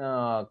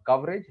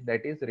coverage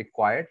that is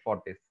required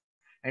for this.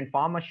 And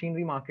farm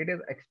machinery market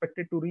is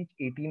expected to reach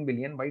 18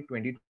 billion by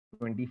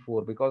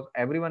 2024, because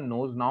everyone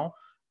knows now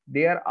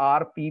there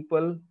are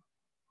people,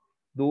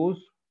 those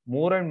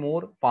more and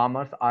more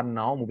farmers are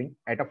now moving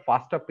at a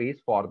faster pace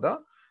for the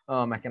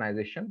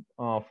mechanization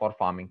for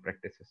farming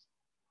practices.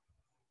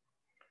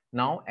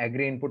 Now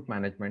agri input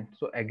management.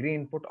 So agri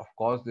input, of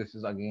course, this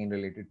is again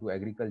related to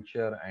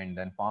agriculture and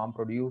then farm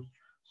produce.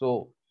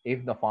 So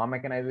if the farm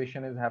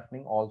mechanization is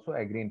happening, also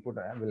agri input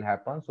will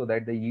happen, so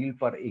that the yield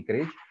per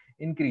acreage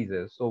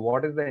increases. So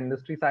what is the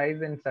industry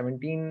size in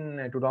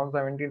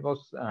 2017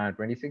 was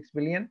 26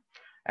 billion,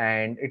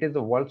 and it is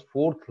the world's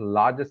 4th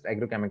largest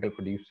agrochemical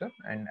producer,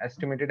 and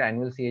estimated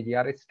annual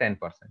CAGR is 10%.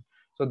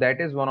 So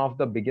that is one of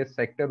the biggest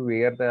sector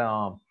where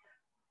the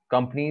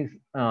companies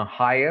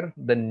hire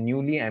the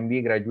newly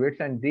MBA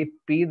graduates, and they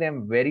pay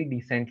them very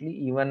decently.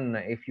 Even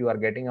if you are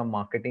getting a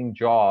marketing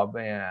job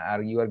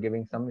or you are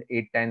giving some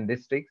 8-10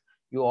 districts,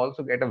 you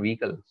also get a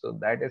vehicle. So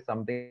that is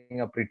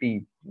something a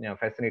pretty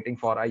fascinating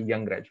for a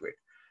young graduate.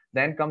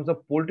 Then comes the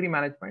poultry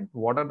management.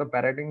 What are the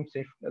paradigm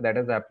shift that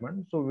has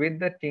happened? So with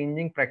the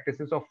changing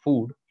practices of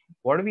food,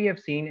 what we have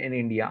seen in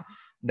India,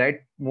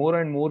 that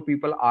more and more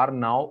people are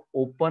now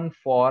open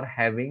for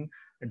having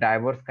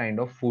diverse kind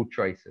of food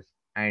choices.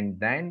 And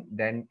then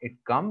it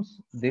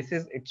comes, this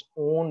is its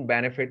own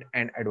benefit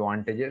and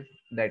advantages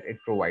that it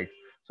provides.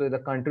 So the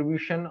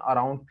contribution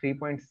around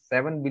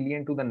 3.7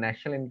 billion to the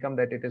national income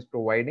that it is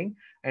providing,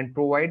 and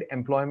provide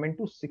employment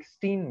to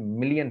 16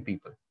 million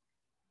people.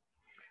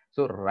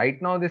 So right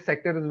now this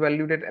sector is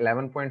valued at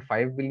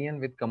 11.5 billion,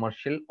 with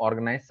commercial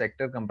organized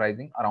sector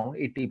comprising around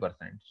 80%.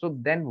 So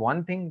then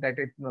one thing that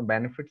it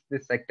benefits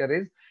this sector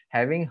is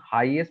having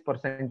highest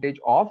percentage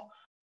of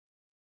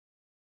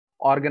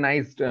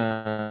organized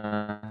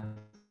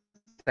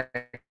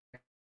sector,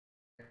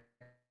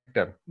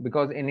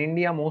 because in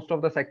India most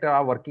of the sector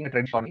are working at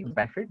traditional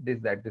benefit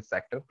that this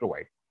sector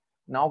provides.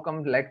 Now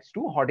comes let's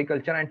to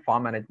horticulture and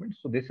farm management.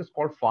 So this is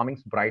called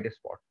farming's bright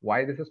spot.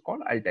 Why this is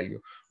called, I'll tell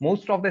you.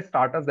 Most of the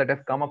startups that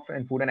have come up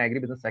in food and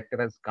agribusiness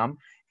sector has come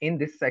in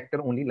this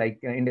sector only, like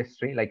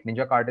industry, like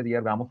Ninja Cart is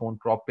here, Gramophone,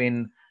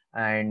 Cropin,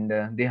 and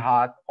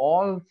Dehat,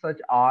 all such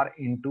are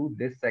into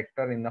this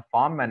sector in the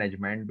farm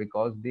management,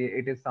 because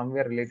it is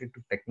somewhere related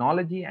to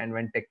technology, and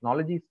when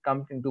technologies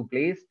comes into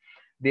place,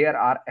 there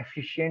are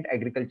efficient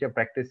agriculture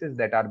practices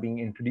that are being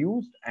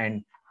introduced,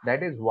 and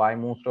that is why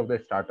most of the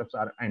startups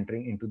are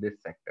entering into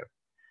this sector.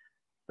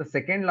 The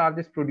second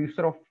largest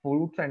producer of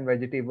fruits and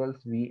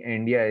vegetables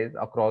India is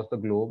across the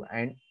globe,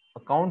 and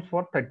accounts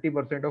for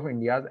 30% of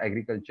India's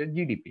agriculture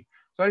GDP.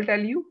 So I'll tell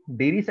you,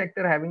 dairy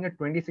sector having a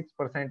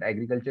 26%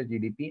 agriculture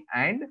GDP,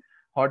 and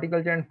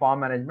horticulture and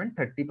farm management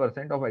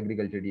 30% of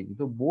agriculture GDP.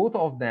 So both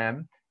of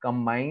them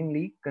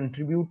combinedly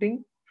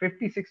contributing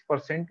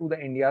 56% to the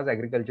India's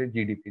agriculture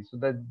GDP. So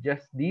that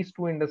just these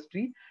two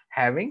industries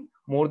having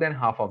more than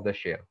half of the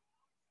share.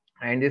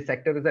 And this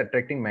sector is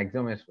attracting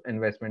maximum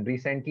investment.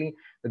 Recently,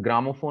 the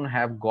Gramophone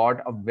have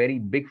got a very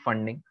big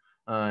funding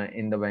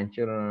in the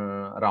venture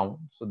round.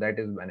 So that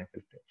is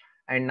beneficial.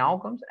 And now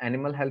comes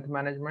animal health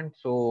management.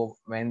 So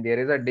when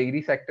there is a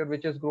dairy sector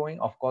which is growing,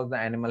 of course, the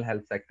animal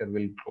health sector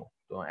will grow.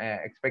 So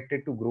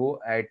expected to grow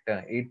at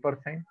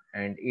 8%,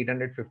 and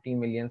 850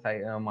 million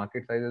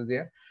market size is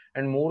there.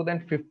 And more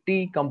than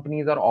 50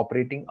 companies are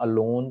operating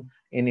alone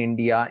in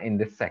India in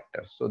this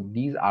sector. So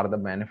these are the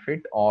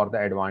benefit or the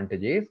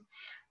advantages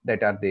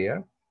that are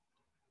there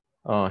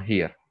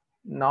here.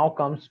 Now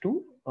comes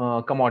to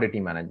commodity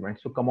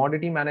management. So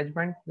commodity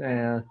management,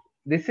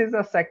 this is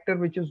a sector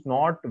which is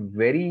not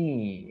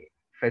very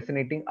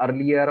fascinating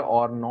earlier,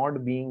 or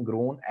not being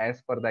grown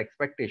as per the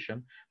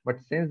expectation, but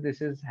since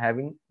this is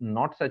having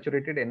not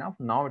saturated enough,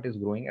 now it is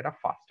growing at a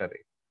faster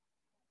rate.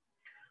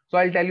 So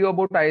I'll tell you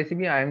about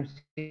ISAB. I am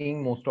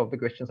seeing most of the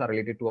questions are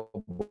related to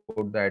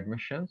about the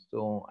admissions,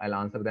 so I'll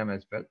answer them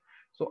as well.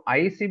 So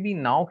ISAB,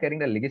 now carrying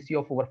the legacy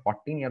of over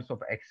 14 years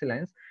of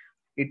excellence,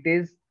 it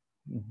is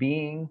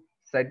being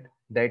said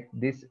that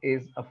this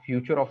is a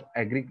future of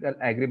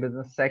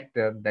agribusiness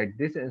sector, that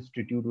this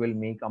institute will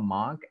make a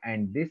mark,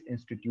 and this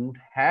institute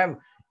have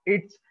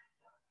its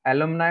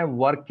alumni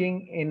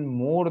working in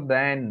more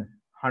than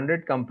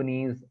 100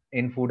 companies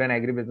in food and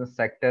agribusiness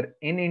sector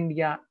in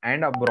India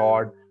and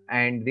abroad,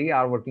 and they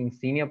are working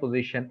senior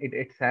position. It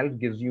itself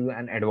gives you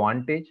an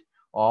advantage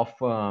of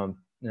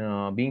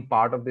being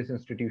part of this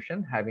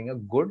institution, having a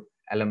good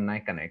alumni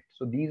connect.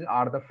 So these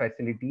are the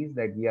facilities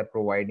that we are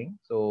providing.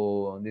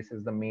 So this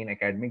is the main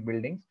academic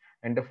buildings,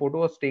 and the photo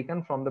was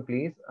taken from the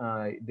place.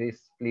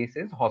 This place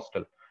is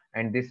hostel,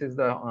 and this is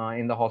the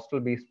in the hostel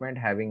basement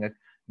having a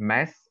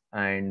mess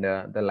and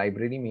the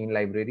library, main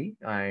library,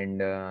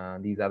 and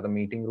these are the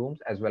meeting rooms,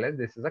 as well as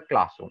this is a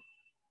classroom.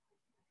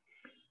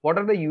 What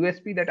are the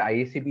USP that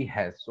ISAB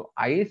has? So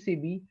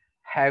ISAB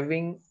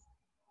having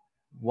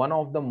one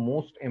of the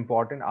most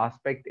important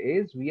aspect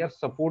is we are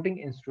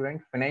supporting a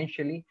student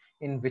financially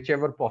in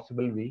whichever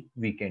possible way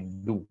we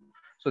can do.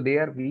 So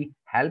there we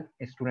help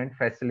a student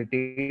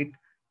facilitate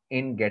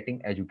in getting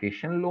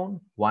education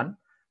loan. One,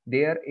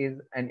 there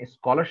is an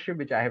scholarship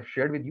which I have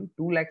shared with you,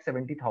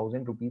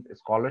 2,70,000 rupees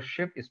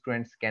scholarship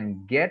students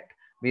can get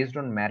based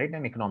on merit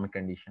and economic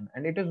condition,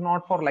 and it is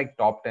not for like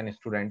top 10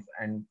 students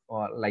and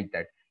like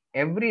that.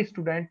 Every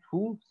student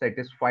who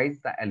satisfies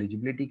the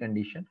eligibility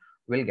condition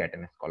will get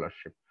a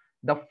scholarship.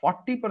 The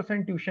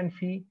 40% tuition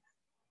fee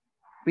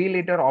pay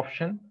later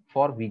option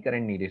for weaker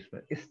and needy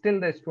students. Still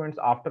the students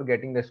after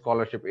getting the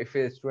scholarship, if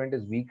a student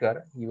is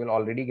weaker, he will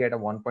already get a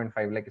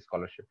 1.5 lakh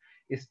scholarship.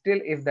 Still,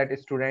 if that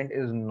student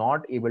is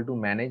not able to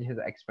manage his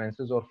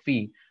expenses or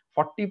fee,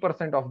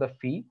 40% of the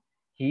fee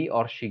he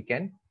or she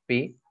can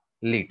pay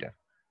later.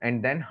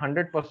 And then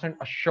 100%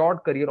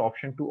 assured career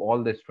option to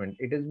all the students.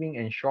 It is being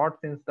ensured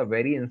since the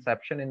very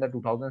inception in the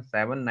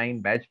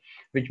 2007-9 batch,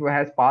 which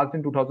has passed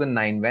in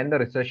 2009 when the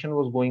recession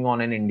was going on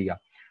in India.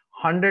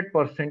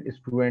 100%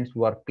 students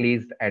were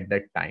placed at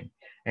that time,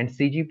 and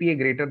CGPA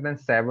greater than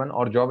 7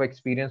 or job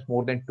experience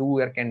more than 2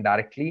 years can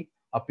directly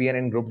appear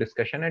in group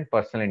discussion and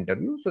personal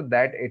interview, so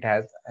that it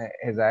has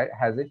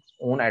its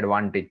own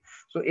advantage.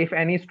 So if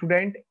any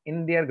student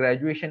in their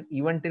graduation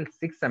even till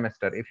 6th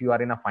semester, if you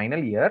are in a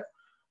final year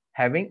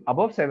having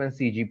above 7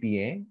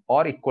 CGPA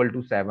or equal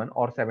to 7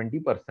 or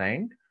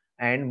 70%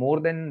 and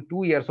more than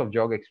 2 years of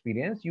job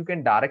experience, you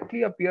can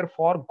directly appear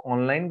for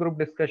online group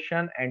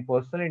discussion and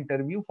personal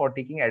interview for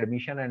taking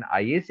admission and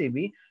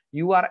ISAB.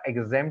 You are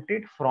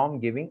exempted from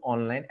giving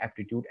online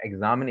aptitude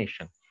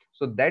examination.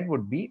 So that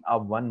would be a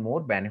one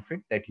more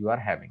benefit that you are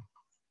having.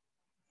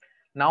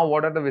 Now,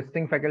 what are the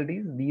visiting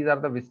faculties? These are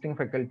the visiting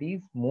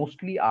faculties,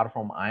 mostly are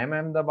from IIM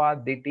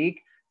Ahmedabad. They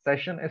take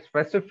session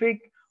specific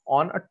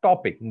on a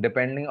topic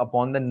depending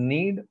upon the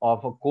need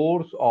of a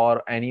course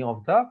or any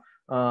of the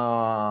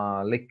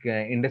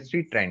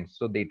industry trends.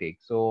 So they take.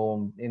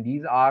 So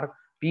these are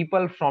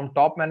people from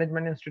top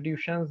management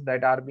institutions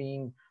that are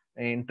being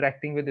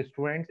interacting with the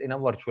students in a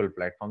virtual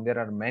platform. There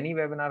are many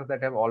webinars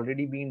that have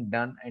already been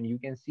done, and you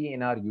can see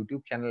in our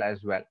YouTube channel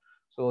as well.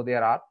 So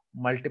there are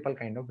multiple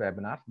kind of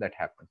webinars that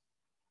happen.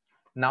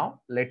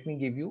 Now, let me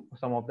give you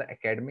some of the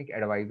academic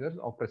advisors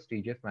of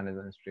prestigious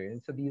management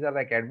institutions. So these are the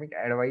academic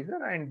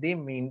advisors, and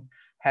they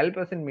help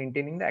us in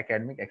maintaining the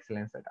academic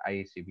excellence at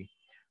ISAB.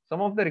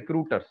 Some of the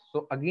recruiters.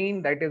 So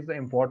again, that is the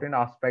important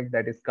aspect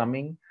that is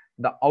coming,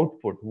 the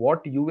output,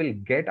 what you will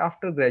get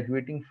after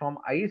graduating from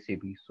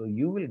ISAB. So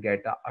you will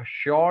get a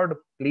assured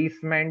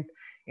placement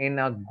in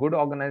a good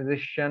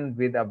organization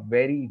with a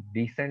very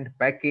decent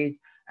package,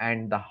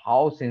 and the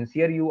how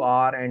sincere you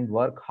are and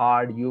work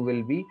hard, you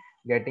will be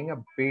getting a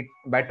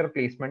better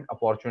placement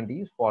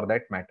opportunities for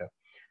that matter.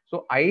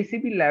 So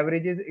ISAB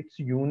leverages its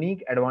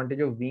unique advantage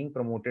of being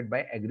promoted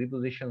by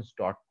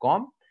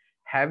agripositions.com,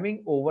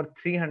 having over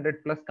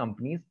 300 plus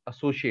companies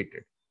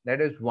associated. That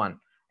is one.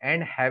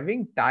 And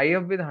having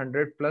tie-up with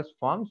 100 plus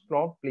firms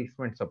for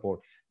placement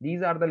support.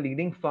 These are the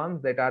leading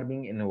firms that are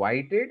being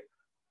invited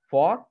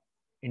for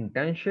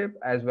internship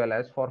as well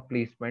as for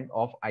placement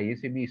of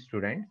ISAB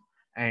students.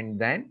 And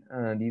then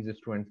these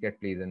students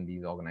get placed in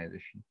these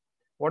organizations.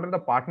 What are the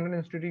partner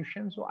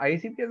institutions? So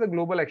ISAB is a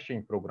global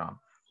exchange program.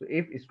 So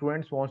if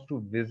students wants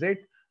to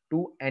visit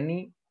to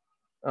any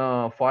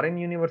foreign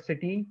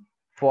university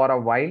for a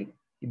while,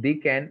 they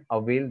can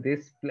avail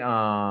this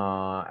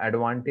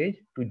advantage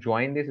to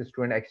join this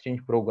student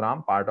exchange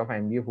program, part of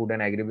MBA Food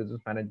and Agribusiness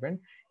Management.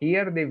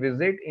 Here they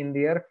visit in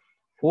their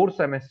 4th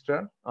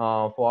semester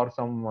for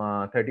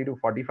some 30 to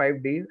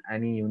 45 days,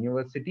 any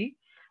university,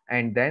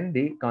 and then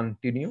they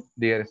continue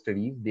their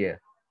studies there.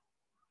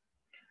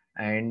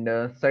 And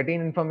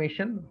certain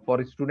information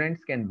for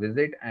students can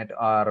visit at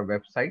our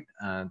website.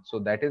 So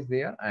that is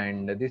there.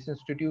 And this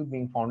institute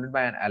being founded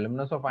by an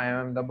alumnus of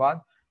IIM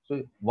Ahmedabad.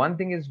 So one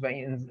thing is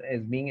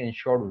being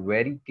ensured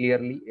very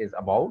clearly is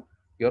about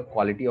your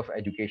quality of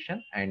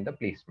education and the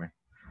placement.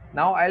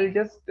 Now I'll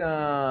just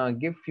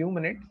give few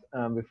minutes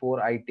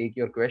before I take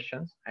your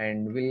questions,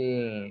 and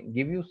will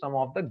give you some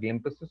of the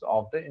glimpses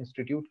of the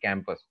institute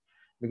campus,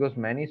 because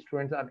many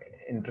students are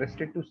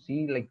interested to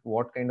see like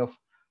what kind of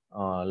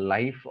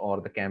life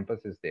or the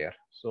campus is there.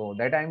 So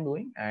that I'm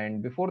doing,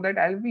 and before that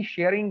I'll be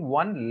sharing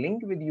one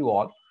link with you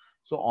all.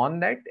 So on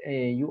that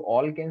you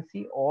all can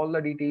see all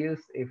the details.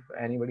 If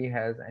anybody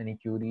has any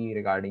query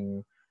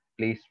regarding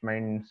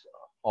placements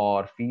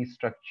or fee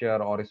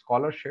structure or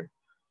scholarship,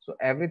 so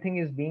everything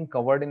is being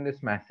covered in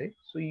this message.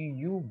 So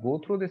you go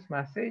through this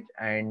message,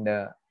 and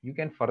you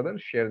can further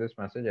share this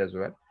message as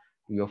well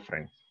to your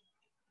friends.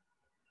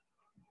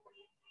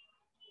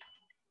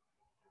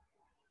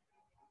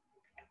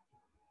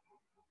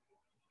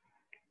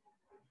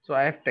 So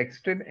I have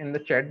texted in the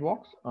chat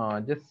box,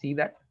 just see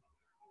that,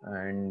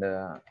 and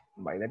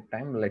by that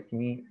time let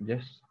me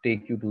just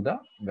take you to the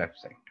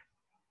website.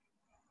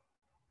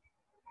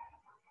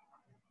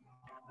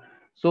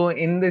 So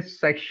in this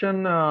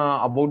section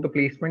about the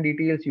placement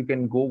details, you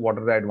can go what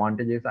are the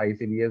advantages,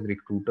 ICBS,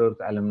 recruiters,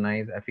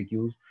 alumni,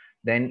 FAQs.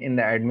 Then in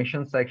the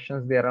admission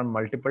sections, there are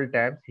multiple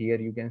tabs. Here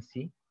you can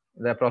see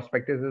the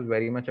prospectus is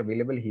very much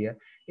available here.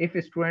 If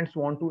students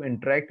want to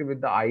interact with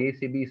the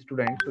ISAB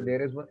students, so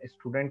there is one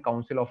student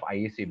council of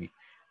ISAB.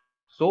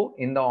 So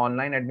in the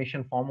online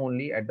admission form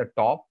only at the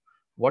top,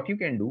 what you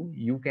can do,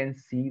 you can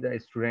see the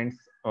students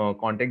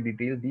contact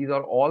details. These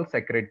are all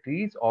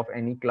secretaries of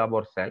any club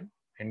or cell,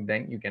 and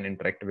then you can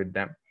interact with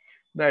them.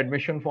 The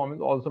admission form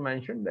is also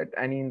mentioned that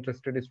any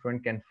interested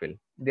student can fill.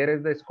 There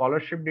is the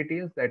scholarship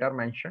details that are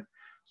mentioned.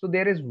 So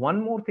there is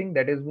one more thing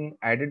that is being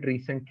added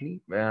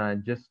recently,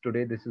 just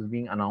today this is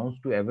being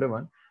announced to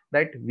everyone,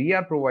 that we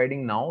are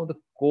providing now the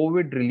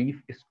COVID relief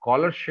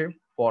scholarship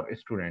for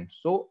students.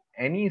 So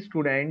any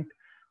student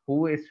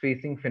who is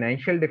facing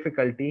financial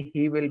difficulty,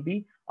 he will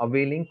be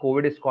availing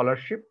COVID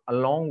scholarship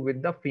along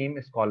with the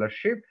FAME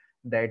scholarship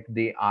that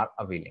they are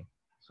availing.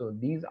 So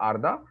these are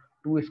the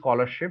two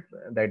scholarship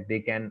that they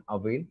can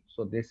avail.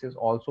 So this is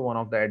also one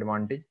of the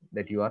advantage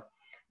that you are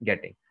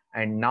getting.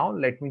 And now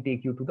let me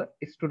take you to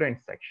the student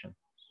section.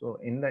 So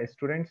in the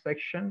student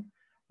section,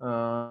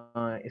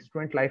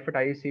 student life at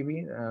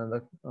ISAB,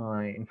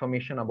 the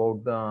information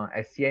about the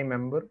SCI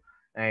member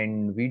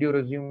and video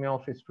resume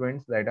of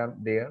students that are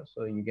there.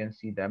 So you can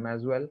see them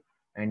as well.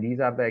 And these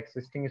are the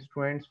existing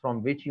students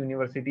from which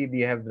university they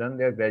have done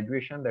their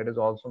graduation, that is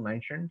also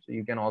mentioned. So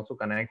you can also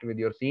connect with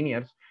your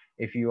seniors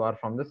if you are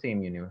from the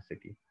same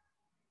university.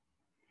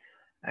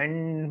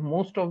 And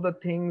most of the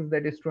things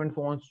that a student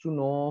wants to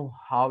know,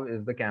 how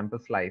is the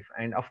campus life,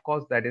 and of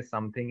course that is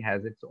something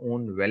has its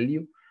own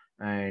value,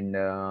 and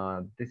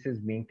this is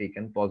being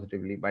taken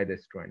positively by the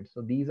students.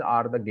 So these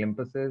are the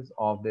glimpses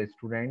of the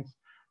students.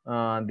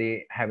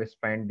 They have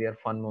spent their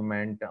fun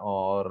moment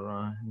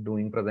or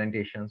doing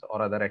presentations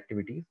or other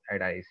activities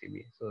at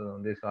ISAB.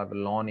 So these are the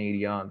lawn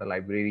area, the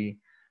library,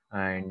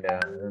 and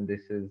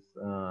this is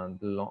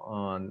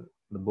the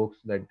books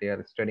that they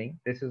are studying.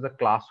 This is the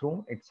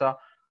classroom. It's a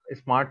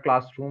smart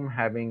classroom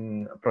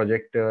having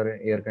projector,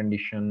 air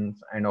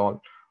conditions, and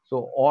all.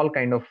 So all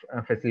kind of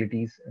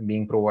facilities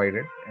being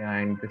provided,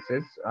 and this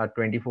is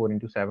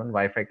 24/7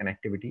 Wi-Fi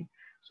connectivity.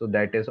 So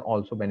that is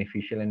also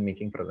beneficial in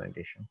making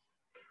presentations.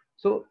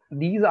 So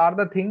these are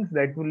the things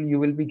that you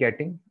will be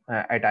getting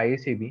at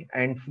ISAB.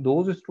 And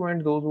those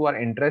students, those who are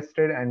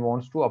interested and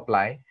wants to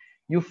apply,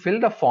 you fill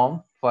the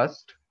form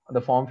first.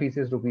 The form fees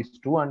is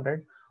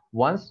 ₹200.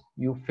 Once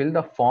you fill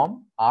the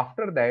form,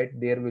 after that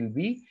there will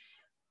be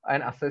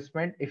an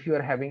assessment. If you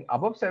are having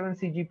above 7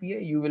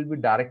 CGPA, you will be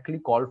directly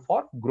called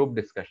for group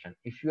discussion.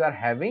 If you are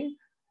having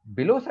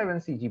below 7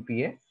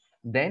 CGPA,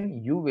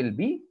 then you will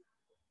be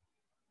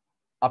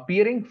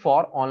appearing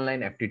for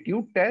online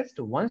aptitude test.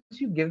 Once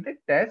you give the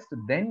test,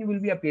 then you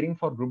will be appearing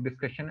for group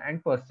discussion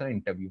and personal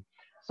interview.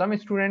 Some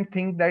students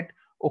think that,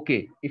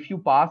 okay, if you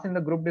pass in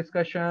the group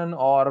discussion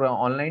or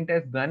online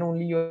test, then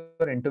only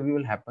your interview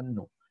will happen.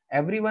 No,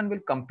 everyone will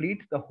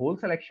complete the whole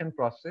selection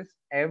process,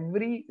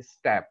 every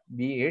step,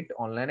 be it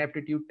online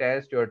aptitude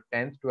test, your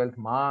 10th 12th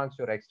marks,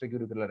 your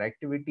extracurricular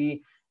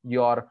activity,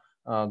 your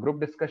group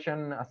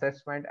discussion,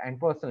 assessment, and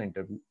personal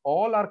interview,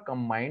 all are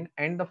combined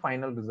and the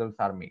final results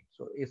are made.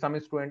 So if some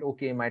student,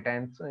 okay, my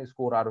 10th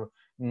score are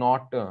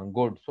not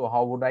good, so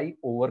how would I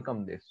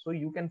overcome this? So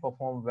you can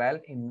perform well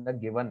in the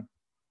given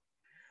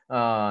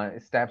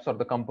steps or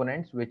the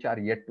components which are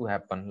yet to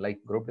happen,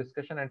 like group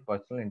discussion and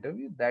personal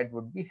interview. That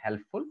would be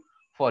helpful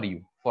for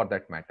you for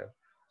that matter.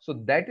 So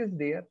that is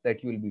there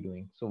that you will be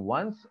doing. So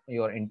once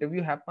your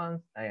interview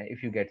happens,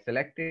 if you get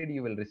selected,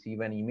 you will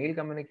receive an email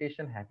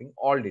communication having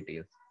all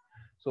details.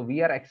 So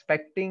we are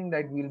expecting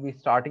that we'll be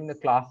starting the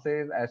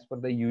classes as per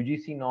the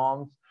UGC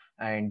norms,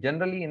 and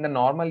generally in the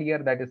normal year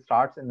that it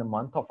starts in the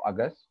month of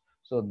August.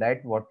 So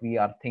that what we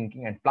are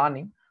thinking and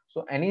planning.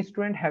 So any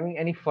student having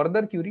any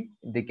further query,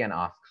 they can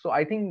ask. So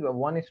I think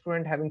one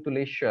student having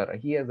Tuleshwar,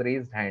 he has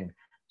raised hand.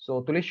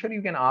 So Tuleshwar,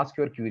 you can ask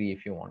your query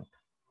if you want.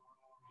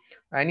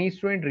 Any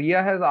student,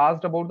 Ria has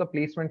asked about the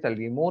placement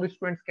salary. More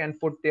students can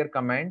put their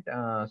comment.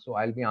 So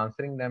I'll be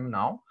answering them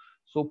now.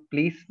 So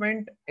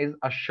placement is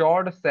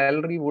assured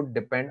salary would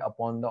depend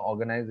upon the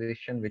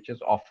organization which is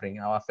offering.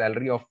 A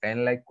salary of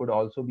 10 lakh could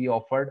also be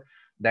offered.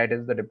 That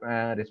is the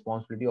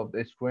responsibility of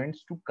the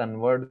students to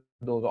convert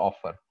those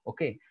offer.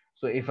 Okay. So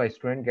So if a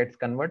student gets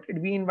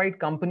converted, we invite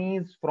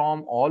companies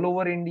from all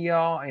over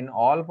India, in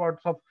all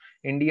parts of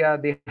India,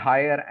 they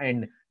hire,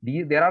 and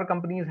there are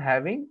companies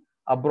having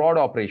abroad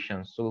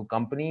operations. So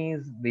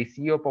companies, they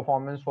see your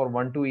performance for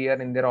 1-2 year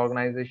in their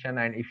organization,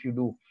 and if you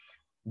do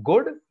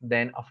good,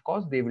 then of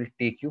course they will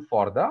take you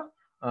for the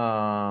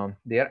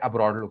their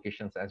abroad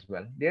locations as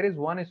well. There is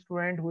one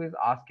student who is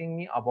asking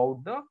me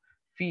about the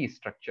fee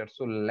structure.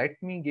 So let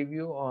me give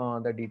you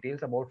the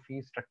details about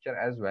fee structure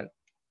as well.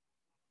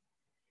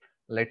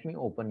 Let me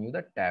open you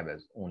the tab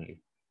as only.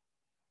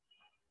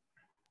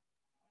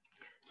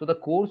 So the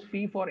course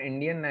fee for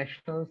Indian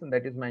nationals,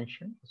 that is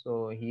mentioned.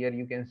 So here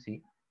you can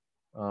see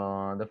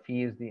the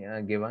fee is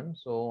given.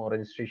 So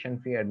registration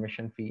fee,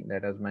 admission fee,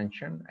 that is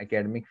mentioned.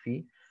 Academic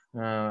fee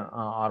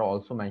are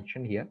also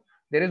mentioned here.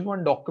 There is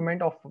one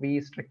document of fee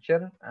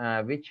structure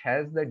which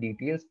has the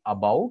details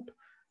about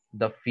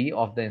the fee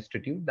of the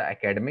institute, the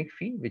academic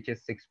fee, which is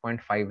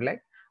 6.5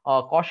 lakh.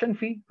 Caution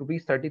fee,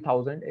 rupees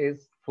 30,000,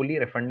 is fully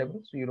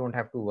refundable, so you don't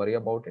have to worry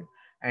about it.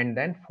 And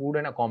then food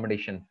and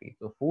accommodation fee.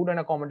 So food and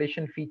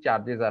accommodation fee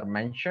charges are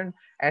mentioned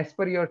as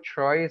per your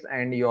choice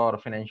and your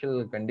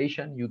financial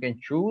condition. You can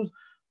choose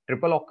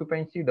triple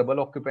occupancy,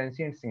 double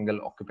occupancy, and single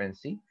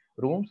occupancy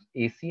rooms,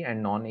 AC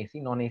and non-AC.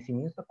 Non-AC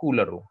means the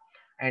cooler room.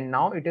 And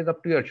now it is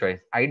up to your choice.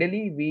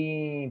 Ideally,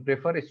 we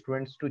prefer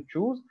students to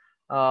choose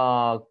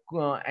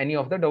any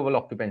of the double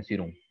occupancy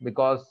room,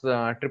 because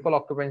triple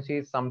occupancy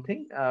is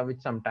something which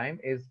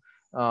sometimes is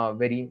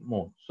very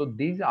more. So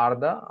these are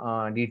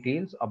the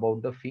details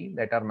about the fee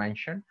that are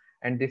mentioned,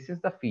 and this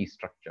is the fee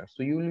structure.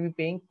 So you will be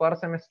paying per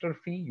semester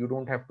fee. You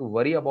don't have to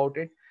worry about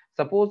it.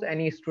 Suppose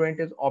any student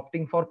is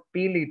opting for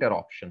pay later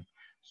option,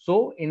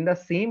 so in the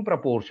same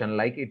proportion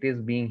like it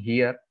is being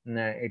here,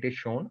 it is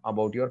shown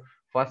about your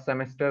first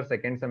semester,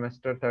 second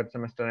semester, third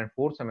semester, and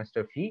fourth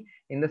semester fee.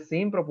 In the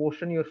same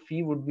proportion, your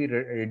fee would be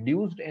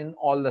reduced in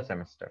all the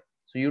semester.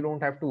 So you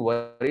don't have to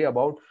worry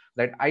about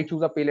that. I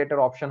choose a pay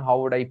later option. How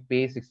would I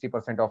pay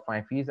 60% of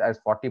my fees, as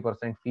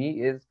 40%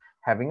 fee is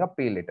having a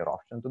pay later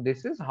option? So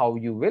this is how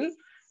you will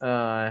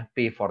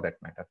pay for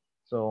that matter.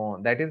 So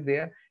that is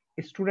there.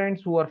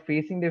 Students who are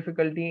facing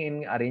difficulty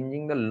in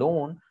arranging the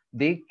loan,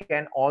 they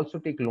can also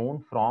take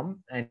loan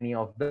from any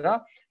of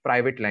the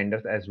private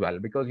lenders as well,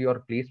 because your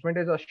placement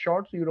is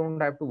assured, so you don't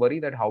have to worry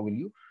that how will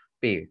you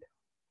pay it.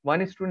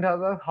 One student has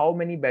asked how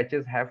many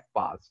batches have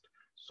passed.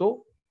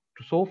 So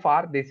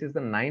far this is the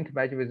 9th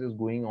batch which is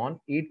going on.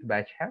 8th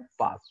batch have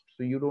passed,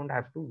 so you don't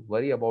have to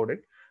worry about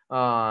it.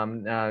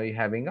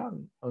 Having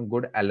a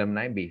good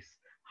alumni base.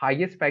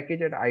 Highest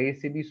package at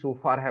ISAB so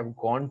far have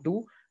gone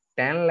to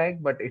 10 lakh,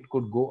 but it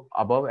could go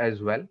above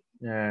as well,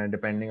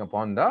 depending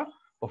upon the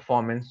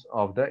performance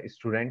of the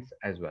students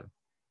as well.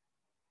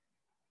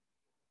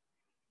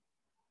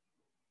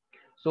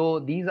 So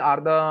these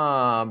are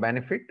the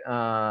benefit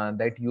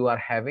that you are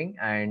having,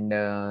 and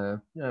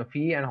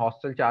fee and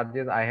hostel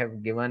charges I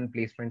have given,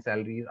 placement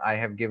salaries I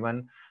have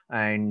given,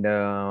 and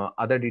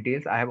other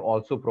details I have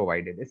also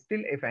provided.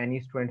 Still, if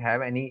any student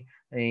have any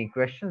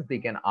questions, they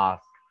can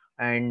ask.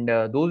 And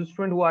those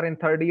students who are in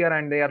 3rd year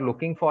and they are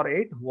looking for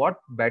it, what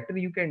better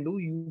you can do,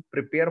 you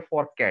prepare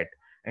for CAT.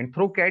 And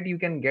through CAT, you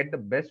can get the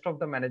best of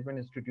the Management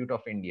Institute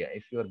of India.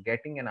 If you are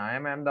getting an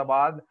IIM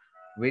Ahmedabad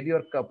with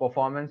your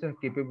performance and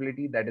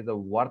capability, that is a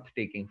worth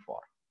taking for.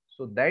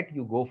 So that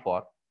you go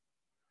for.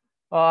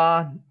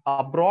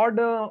 Abroad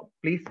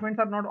placements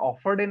are not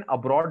offered in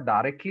abroad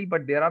directly,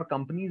 but there are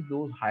companies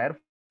those hire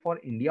for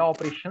India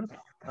operations,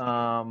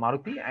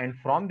 Maruti, and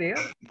from there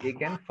they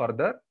can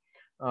further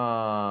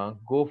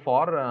go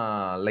for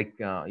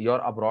your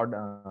abroad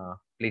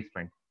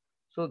placement.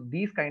 So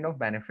these kind of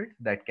benefits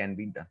that can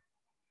be done.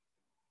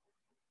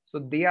 So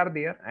they are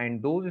there,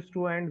 and those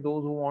students,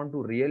 those who want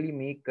to really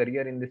make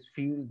career in this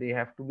field, they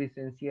have to be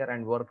sincere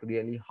and work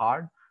really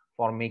hard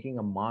for making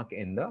a mark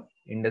in the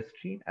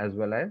industry as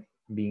well as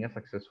being a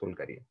successful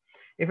career.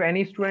 If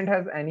any student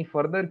has any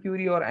further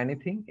query or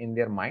anything in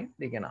their mind,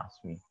 they can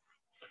ask me.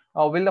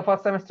 Will the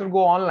first semester go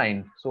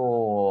online?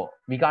 So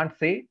we can't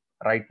say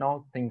right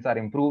now. Things are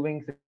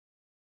improving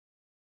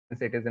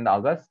since it is in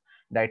August,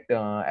 that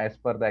as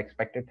per the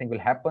expected thing will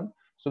happen.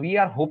 So we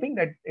are hoping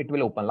that it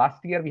will open.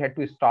 Last year we had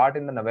to start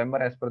in the November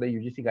as per the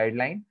UGC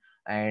guideline,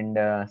 and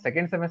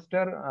second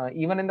semester,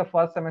 even in the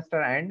first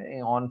semester, and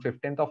on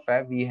 15th of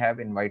Feb, we have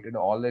invited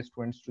all the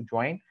students to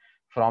join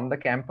from the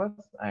campus,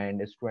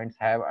 and students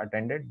have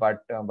attended.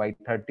 But by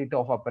 30th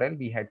of April,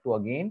 we had to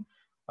again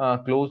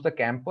close the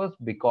campus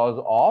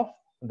because of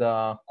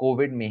the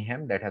COVID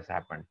mayhem that has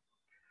happened.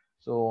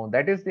 So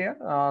that is there.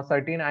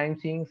 Certain, I am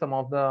seeing some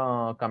of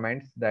the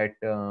comments that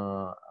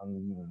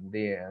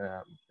they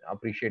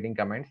appreciating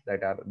comments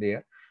that are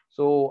there.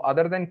 So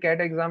other than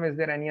CAT exam, is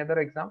there any other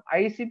exam?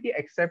 ICP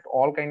accept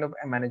all kind of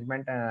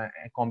management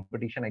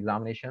competition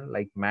examination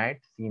like MAT,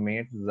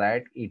 CMAT,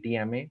 ZAT,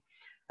 ETMA,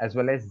 as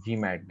well as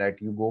GMAT, that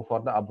you go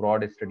for the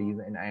abroad studies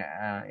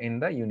in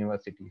the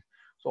universities.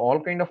 So all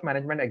kind of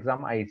management exam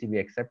ICP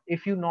accept.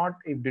 If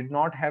did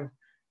not have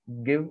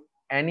give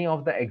any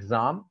of the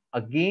exam,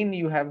 again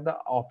you have the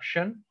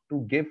option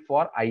to give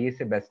for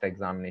ISA best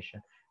examination.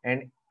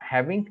 and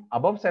having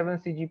above 7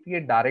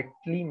 CGPA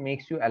directly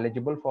makes you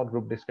eligible for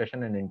group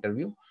discussion and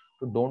interview.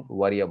 So don't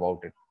worry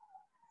about it.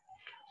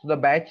 So the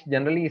batch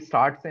generally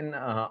starts in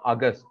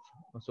August,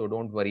 so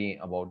don't worry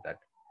about that.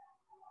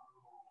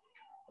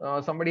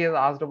 Somebody has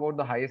asked about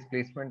the highest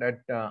placement at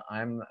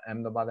I'm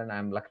Ahmedabad and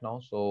I'm Lucknow.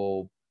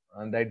 So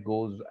that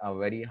goes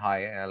very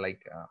high,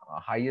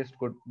 highest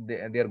could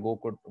their go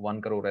could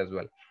 1 crore as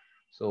well.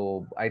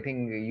 So I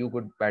think you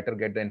could better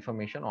get the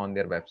information on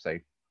their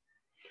website.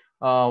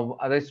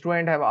 The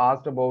student have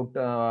asked about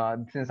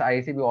since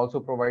ISAB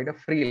also provide a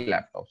free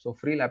laptop. So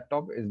free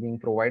laptop is being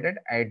provided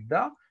at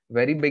the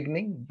very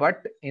beginning,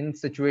 but in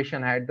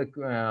situation had the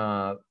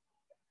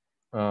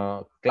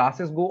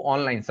classes go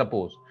online,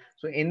 suppose.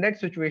 So in that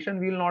situation,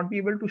 we will not be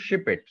able to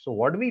ship it. So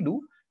what we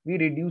do, we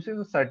reduces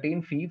a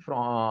certain fee from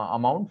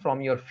amount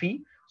from your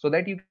fee so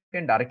that you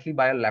can directly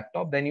buy a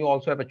laptop. Then you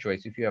also have a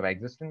choice. If you have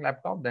existing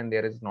laptop, then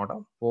there is not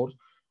a force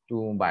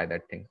to buy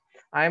that thing.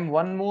 I am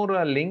one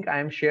more link I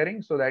am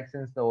sharing so that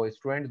since the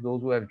students,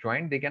 those who have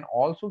joined, they can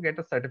also get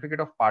a certificate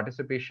of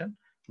participation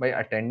by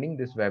attending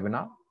this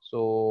webinar.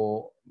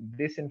 So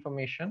this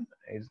information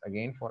is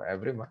again for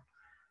everyone.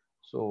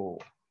 So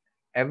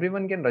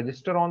everyone can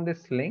register on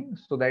this link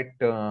so that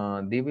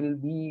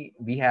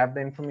we have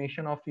the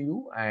information of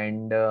you,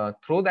 and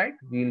through that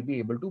we will be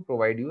able to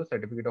provide you a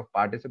certificate of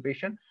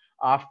participation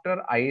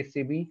after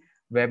ISAB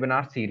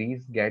webinar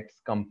series gets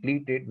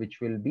completed, which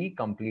will be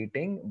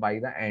completing by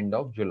the end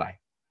of July.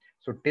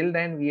 So till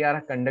then we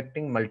are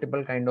conducting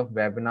multiple kind of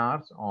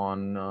webinars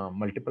on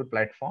multiple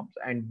platforms,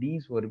 and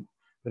these were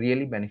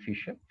really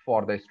beneficial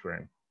for the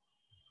student.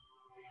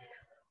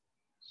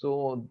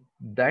 So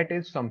that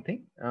is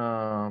something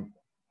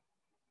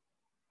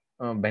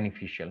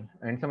beneficial.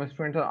 And some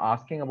students are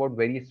asking about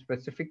very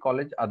specific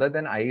college other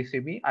than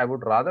ISAB. I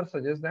would rather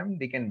suggest them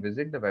they can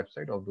visit the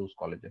website of those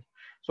colleges.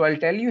 So I'll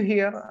tell you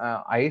here,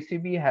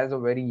 ISAB has a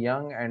very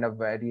young and a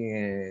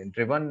very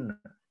driven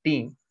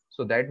team.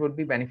 So that would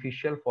be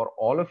beneficial for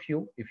all of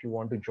you. If you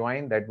want to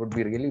join, that would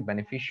be really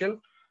beneficial.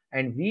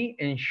 And we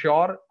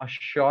ensure a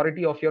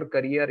surety of your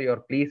career, your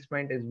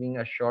placement is being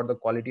assured, the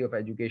quality of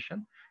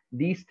education.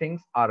 These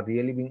things are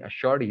really being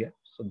assured here.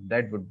 So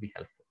that would be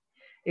helpful.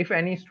 If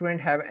any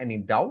student have any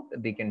doubt,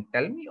 they can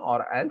tell me,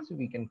 or else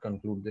we can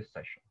conclude this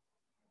session.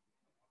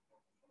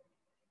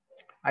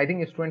 I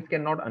think students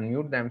cannot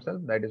unmute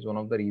themselves. That is one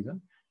of the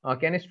reasons.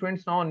 Can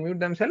students now unmute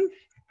themselves?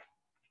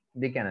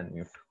 They can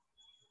unmute.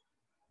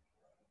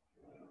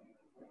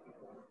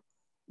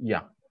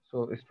 Yeah,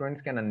 so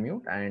students can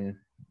unmute, and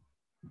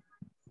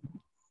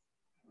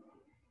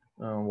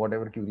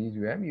whatever queries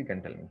you have, you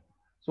can tell me.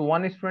 So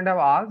one student have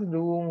asked,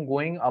 do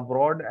going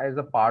abroad as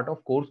a part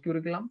of course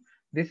curriculum?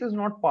 This is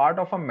not part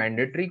of a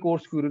mandatory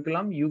course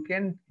curriculum. You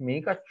can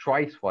make a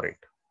choice for it.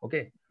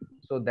 Okay,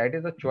 so that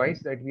is a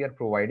choice that we are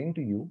providing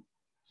to you.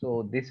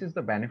 So this is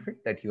the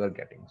benefit that you are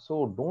getting.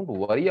 So don't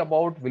worry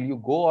about will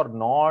you go or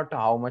not,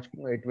 how much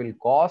it will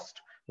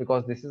cost,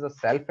 because this is a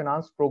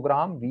self-financed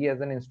program. We as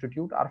an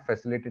institute are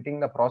facilitating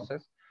the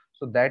process.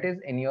 So that is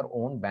in your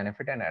own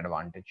benefit and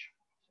advantage.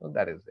 So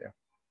that is there.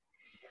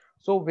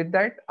 So with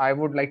that, I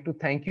would like to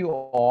thank you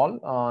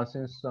all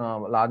since a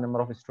large number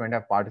of students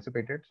have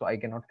participated. So I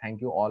cannot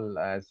thank you all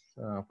as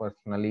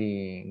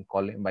personally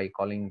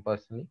calling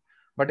personally,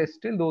 but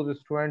still those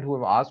students who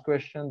have asked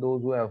questions,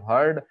 those who have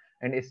heard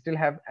and still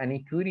have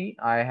any query,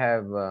 I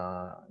have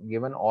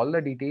given all the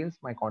details.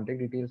 My contact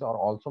details are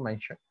also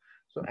mentioned.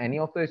 So any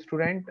of the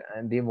student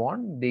they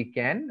want, they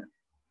can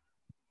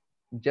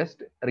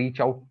just reach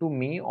out to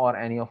me or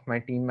any of my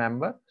team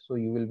member. So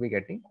you will be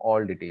getting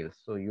all details.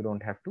 So you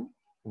don't have to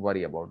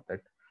worry about that.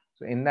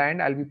 So in the end,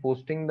 I'll be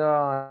posting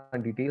the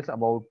details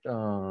about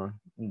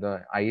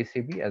the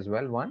ISAB as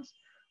well once.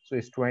 So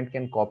a student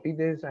can copy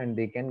this and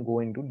they can go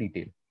into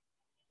detail.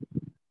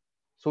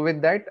 So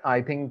with that,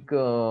 I think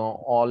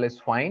all is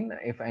fine.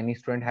 If any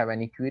student have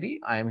any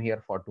query, I am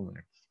here for 2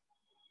 minutes.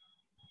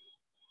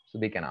 So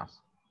they can ask.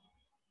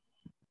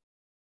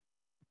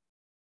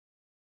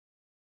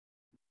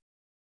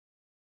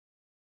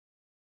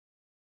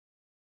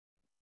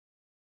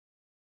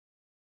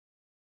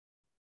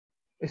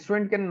 A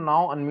student can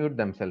now unmute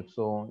themselves.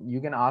 So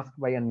you can ask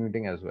by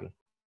unmuting as well.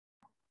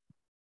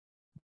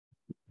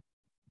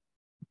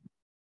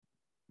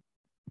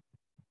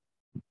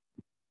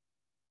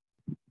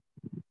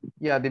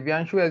 Yeah,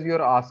 Divyanshu, as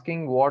you're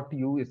asking what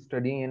you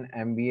study in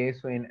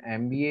MBA. So in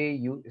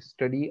MBA, you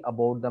study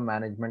about the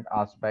management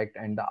aspect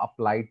and the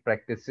applied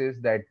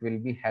practices that will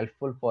be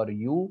helpful for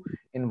you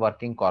in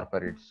working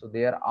corporates. So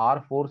there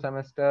are 4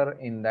 semesters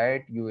in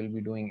that you will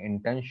be doing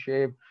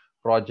internship,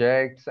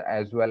 projects,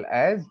 as well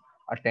as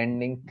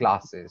attending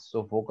classes.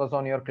 So focus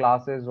on your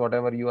classes,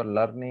 whatever you are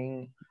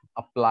learning,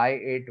 apply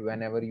it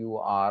whenever you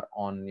are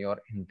on your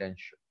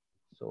internship.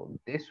 So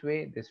this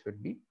way, this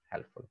would be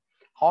helpful.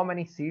 How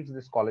many seats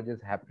this college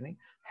is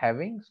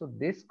having? So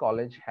this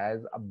college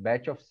has a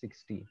batch of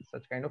 60.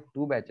 Such kind of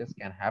 2 batches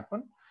can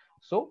happen.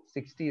 So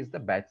 60 is the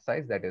batch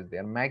size that is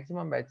there.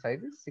 Maximum batch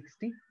size is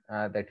 60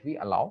 that we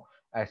allow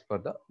as per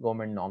the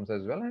government norms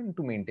as well, and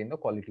to maintain the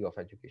quality of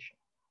education.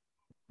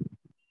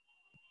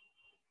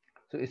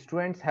 So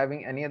students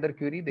having any other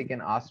query, they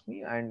can ask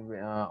me, and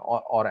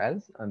or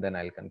else, and then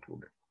I'll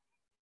conclude it.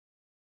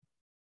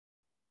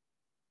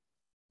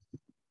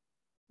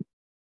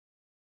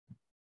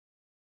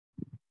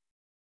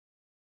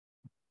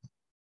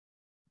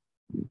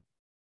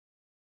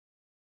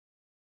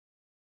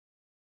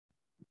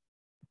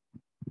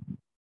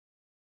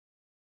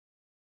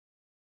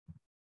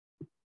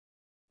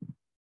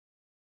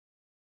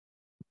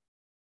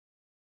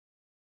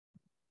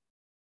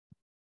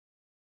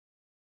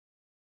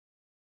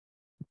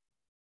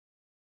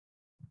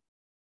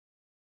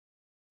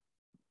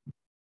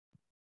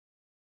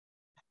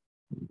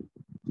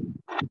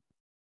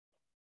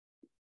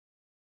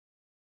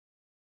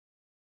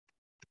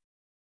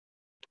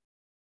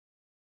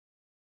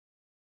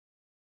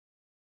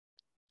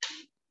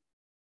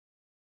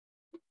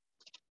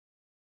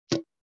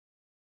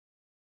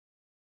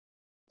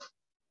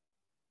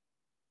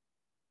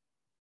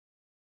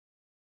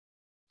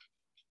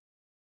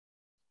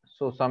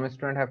 So some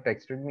students have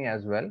texted me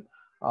as well.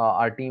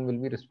 Our team will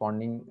be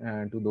responding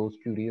to those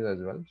queries as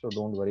well. So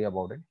don't worry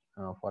about it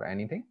for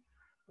anything.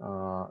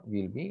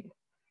 We'll be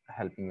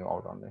helping you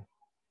out on this.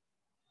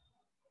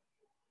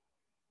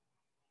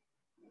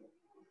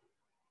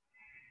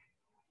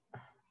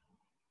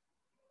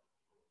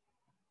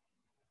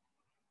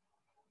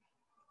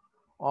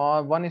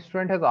 One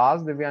student has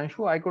asked,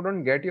 Divyanshu, I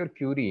couldn't get your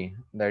query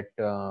that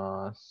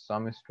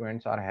some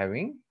students are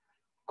having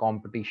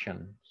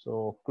competition.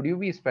 So could you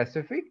be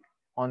specific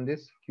on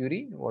this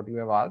query, what you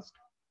have asked?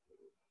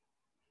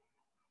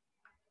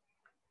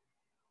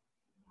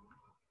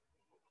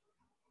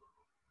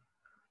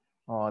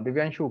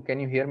 Divyanshu, can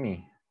you hear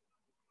me?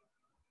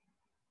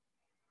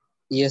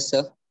 Yes,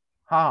 sir.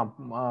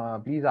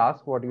 Please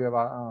ask what you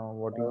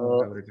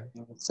have written.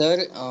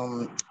 Sir,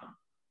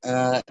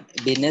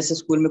 business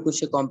school में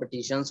कुछ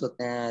competitions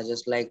होते हैं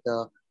just like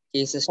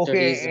case studies.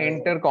 Okay,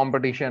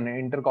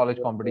 inter-college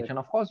competition.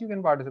 Of course, you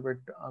can participate.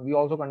 We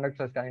also conduct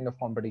such kind of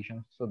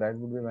competitions, so that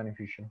would be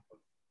beneficial.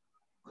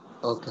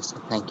 Okay,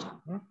 sir. Thank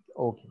you.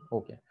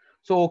 Okay.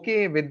 So,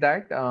 okay, with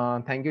that,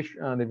 thank you,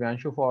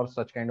 Divyanshu, for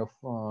such kind of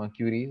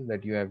queries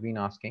that you have been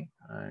asking,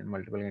 and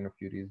multiple kind of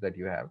queries that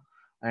you have.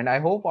 And I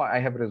hope I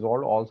have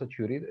resolved all such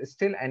queries.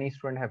 Still, any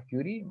student have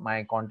query,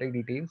 my contact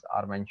details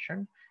are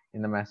mentioned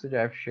in the message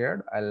I have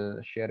shared. I'll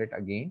share it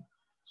again.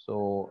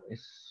 So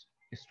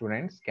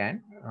students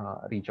can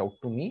reach out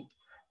to me.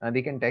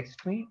 They can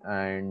text me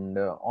and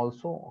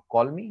also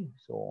call me.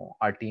 So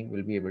our team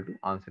will be able to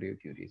answer your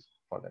queries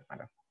for that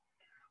matter.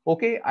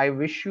 Okay, I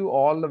wish you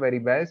all the very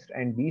best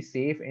and be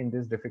safe in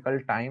this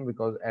difficult time,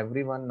 because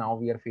everyone now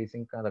we are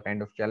facing the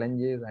kind of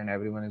challenges and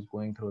everyone is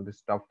going through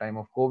this tough time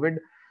of COVID.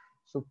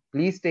 So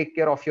please take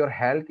care of your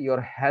health.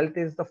 Your health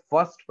is the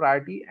first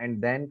priority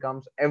and then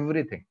comes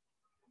everything.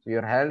 So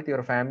your health,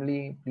 your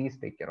family, please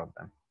take care of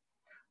them.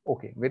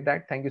 Okay, with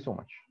that, thank you so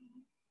much.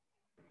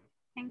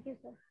 Thank you,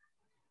 sir.